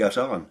how they get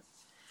on.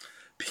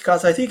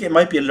 Because I think it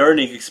might be a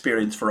learning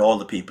experience for all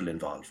the people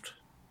involved.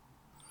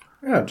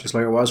 Yeah, just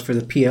like it was for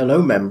the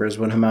PLO members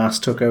when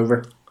Hamas took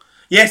over.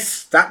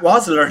 Yes, that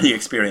was a learning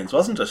experience,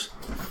 wasn't it?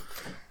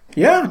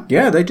 Yeah,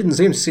 they didn't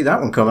seem to see that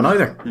one coming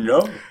either.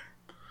 No.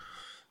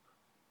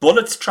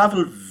 Bullets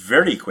travel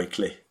very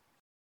quickly.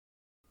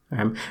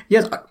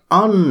 Yes,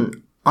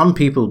 on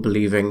people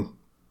believing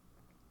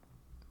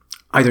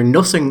either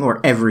nothing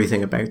or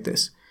everything about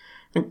this.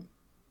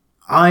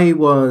 I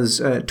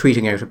was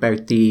tweeting out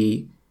about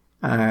the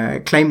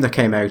claim that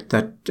came out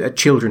that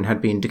children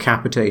had been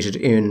decapitated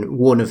in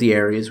one of the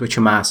areas which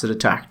Hamas had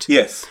attacked.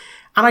 Yes.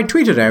 And I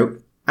tweeted out,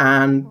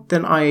 and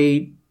then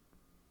I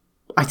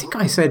think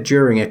I said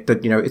during it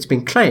that, it's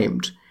been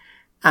claimed.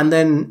 And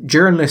then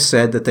journalists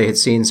said that they had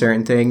seen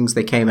certain things.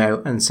 They came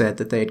out and said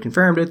that they had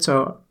confirmed it.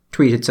 So I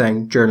tweeted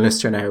saying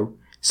journalists are now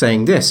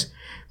saying this.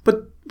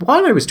 But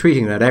while I was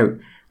tweeting that out,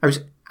 I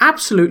was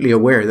absolutely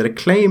aware that a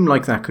claim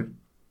like that could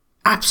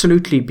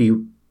absolutely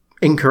be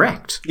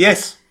incorrect.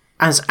 Yes.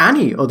 As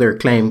any other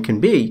claim can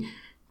be.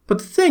 But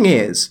the thing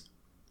is,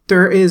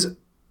 there is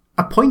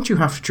a point you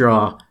have to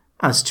draw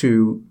as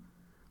to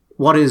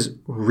what is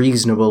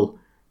reasonable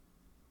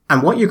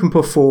and what you can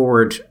put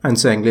forward and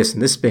saying, listen,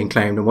 this is being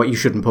claimed, and what you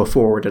shouldn't put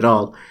forward at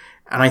all.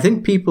 And I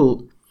think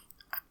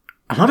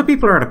a lot of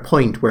people are at a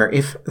point where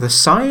if the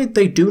side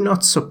they do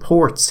not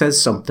support says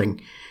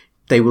something,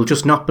 they will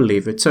just not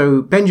believe it.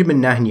 So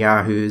Benjamin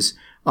Netanyahu's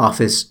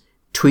office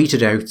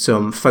tweeted out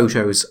some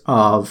photos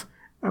of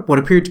what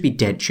appeared to be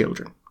dead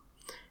children,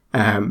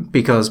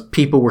 because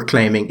people were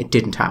claiming it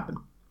didn't happen.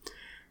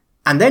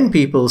 And then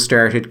people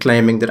started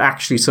claiming that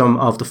actually some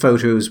of the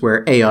photos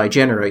were AI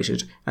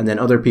generated. And then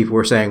other people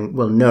were saying,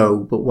 well, no,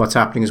 but what's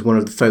happening is one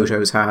of the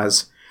photos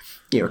has,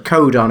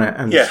 code on it.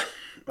 And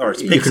or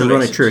it's you can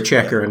run it through a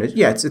checker. And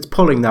it's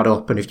pulling that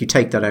up. And if you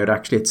take that out,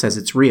 actually, it says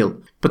it's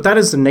real. But that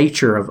is the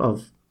nature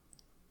of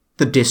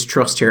the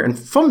distrust here. And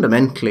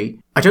fundamentally,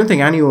 I don't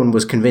think anyone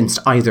was convinced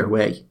either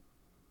way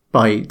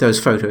by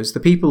those photos. The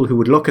people who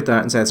would look at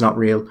that and say it's not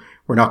real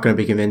were not going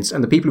to be convinced.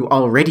 And the people who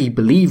already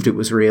believed it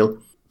was real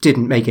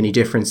didn't make any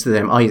difference to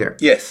them either.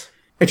 Yes.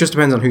 It just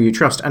depends on who you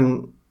trust.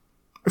 And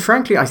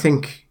frankly, I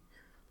think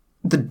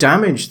the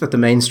damage that the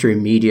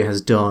mainstream media has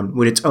done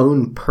with its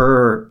own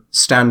poor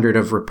standard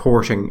of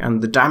reporting,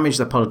 and the damage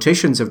that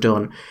politicians have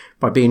done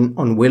by being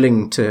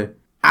unwilling to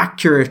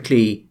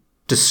accurately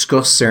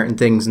discuss certain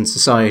things in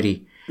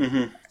society,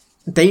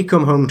 they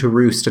come home to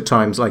roost at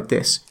times like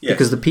this. Yes.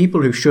 Because the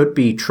people who should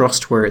be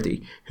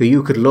trustworthy, who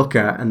you could look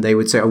at and they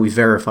would say, oh, we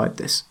verified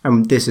this,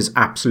 and this is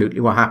absolutely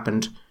what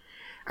happened,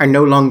 are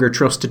no longer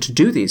trusted to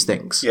do these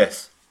things.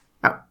 Yes.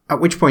 At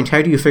which point,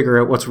 how do you figure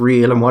out what's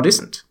real and what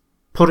isn't?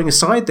 Putting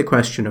aside the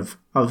question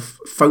of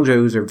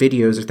photos or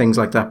videos or things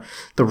like that,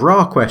 the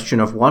raw question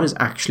of what is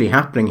actually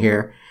happening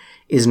here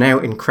is now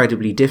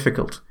incredibly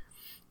difficult.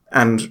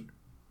 And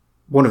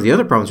one of the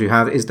other problems we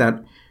have is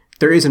that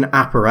there is an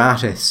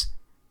apparatus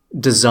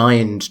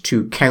designed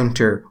to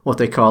counter what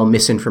they call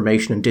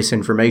misinformation and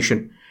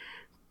disinformation.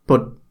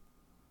 But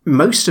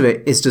most of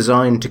it is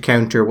designed to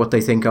counter what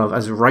they think of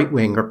as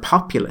right-wing or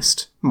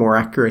populist, more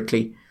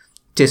accurately,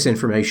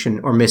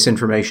 disinformation or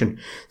misinformation.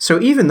 So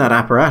even that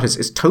apparatus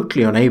is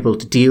totally unable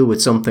to deal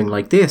with something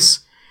like this,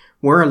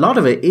 where a lot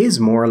of it is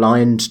more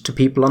aligned to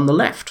people on the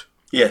left.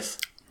 Yes.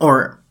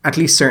 Or at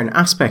least certain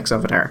aspects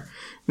of it are.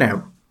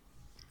 Now,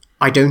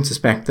 I don't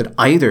suspect that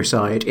either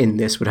side in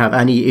this would have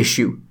any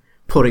issue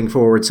putting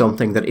forward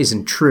something that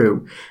isn't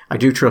true. I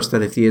do trust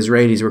that if the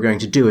Israelis were going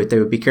to do it, they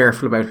would be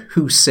careful about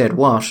who said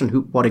what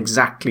and what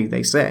exactly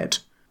they said.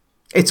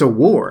 It's a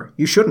war.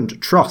 You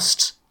shouldn't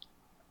trust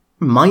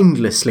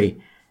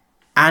mindlessly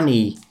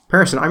any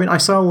person. I mean, I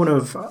saw one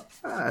of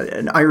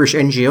an Irish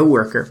NGO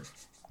worker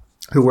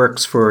who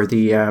works for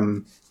the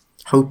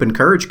Hope and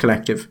Courage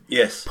Collective,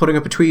 yes, putting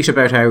up a tweet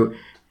about how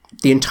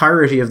the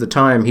entirety of the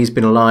time he's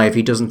been alive,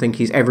 he doesn't think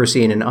he's ever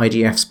seen an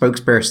IDF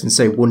spokesperson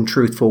say one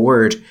truthful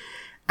word,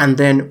 and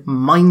then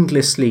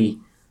mindlessly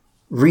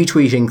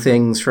retweeting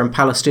things from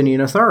Palestinian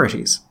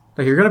authorities.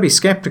 Like, you're going to be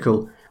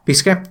skeptical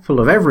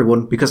of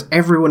everyone because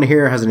everyone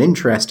here has an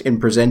interest in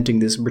presenting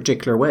this in a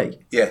particular way.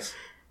 Yes.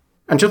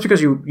 And just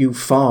because you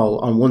fall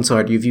on one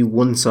side, you view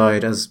one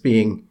side as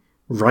being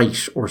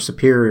right or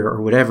superior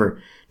or whatever,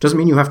 doesn't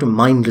mean you have to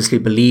mindlessly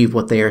believe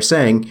what they are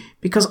saying,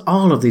 because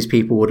all of these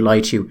people would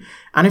lie to you.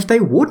 And if they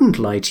wouldn't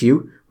lie to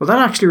you, well, that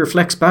actually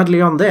reflects badly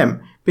on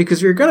them,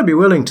 because you're going to be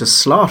willing to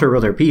slaughter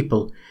other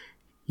people.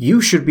 You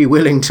should be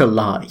willing to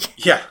lie.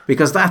 Yeah.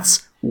 Because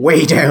that's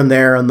way down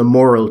there on the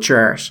moral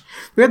chart.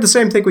 We had the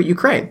same thing with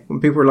Ukraine. When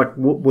people were like,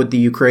 would the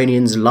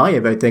Ukrainians lie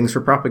about things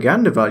for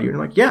propaganda value? And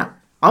I'm like, yeah,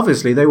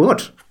 obviously they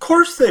would. Of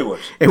course they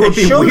would. It would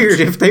be weird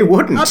if they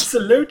wouldn't.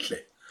 Absolutely.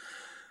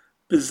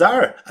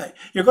 Bizarre.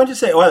 You're going to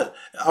say, well,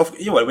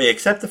 we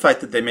accept the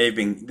fact that they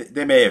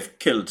may have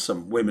killed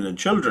some women and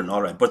children,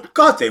 all right, but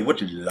God, they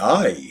wouldn't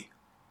lie.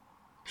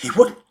 He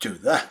wouldn't do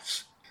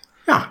that.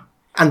 Yeah,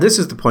 and this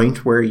is the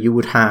point where you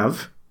would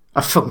have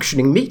a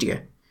functioning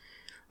media.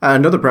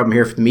 Another problem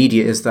here for the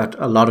media is that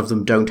a lot of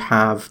them don't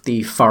have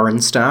the foreign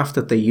staff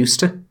that they used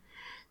to.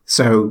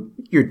 So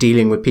you're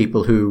dealing with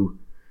people who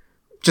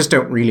just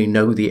don't really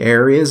know the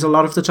areas a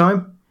lot of the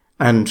time,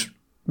 and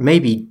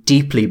maybe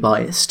deeply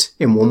biased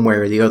in one way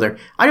or the other.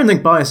 I don't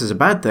think bias is a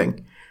bad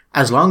thing,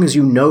 as long as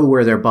you know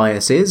where their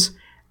bias is,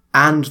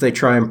 and they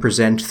try and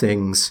present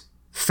things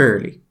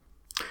fairly.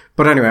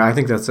 But anyway, I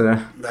think that's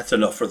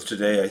enough for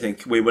today. I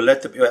think we will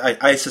let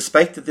I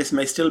suspect that this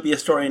may still be a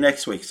story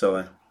next week.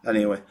 So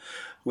anyway,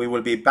 we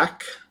will be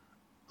back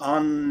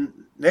on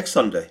next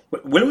Sunday.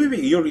 Will we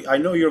be? I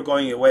know you're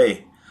going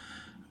away.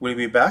 Will you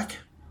be back?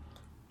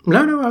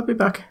 No, I'll be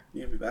back.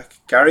 You'll be back.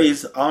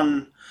 Gary's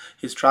on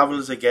his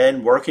travels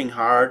again, working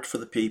hard for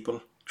the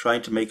people,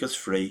 trying to make us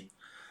free.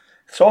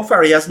 So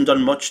far, he hasn't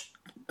done much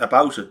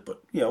about it,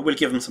 but we'll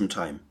give him some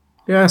time.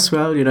 Yes,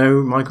 well,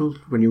 Michael,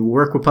 when you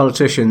work with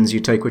politicians, you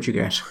take what you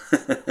get.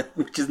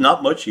 Which is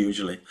not much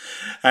usually.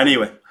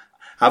 Anyway,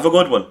 have a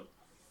good one.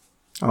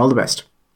 All the best.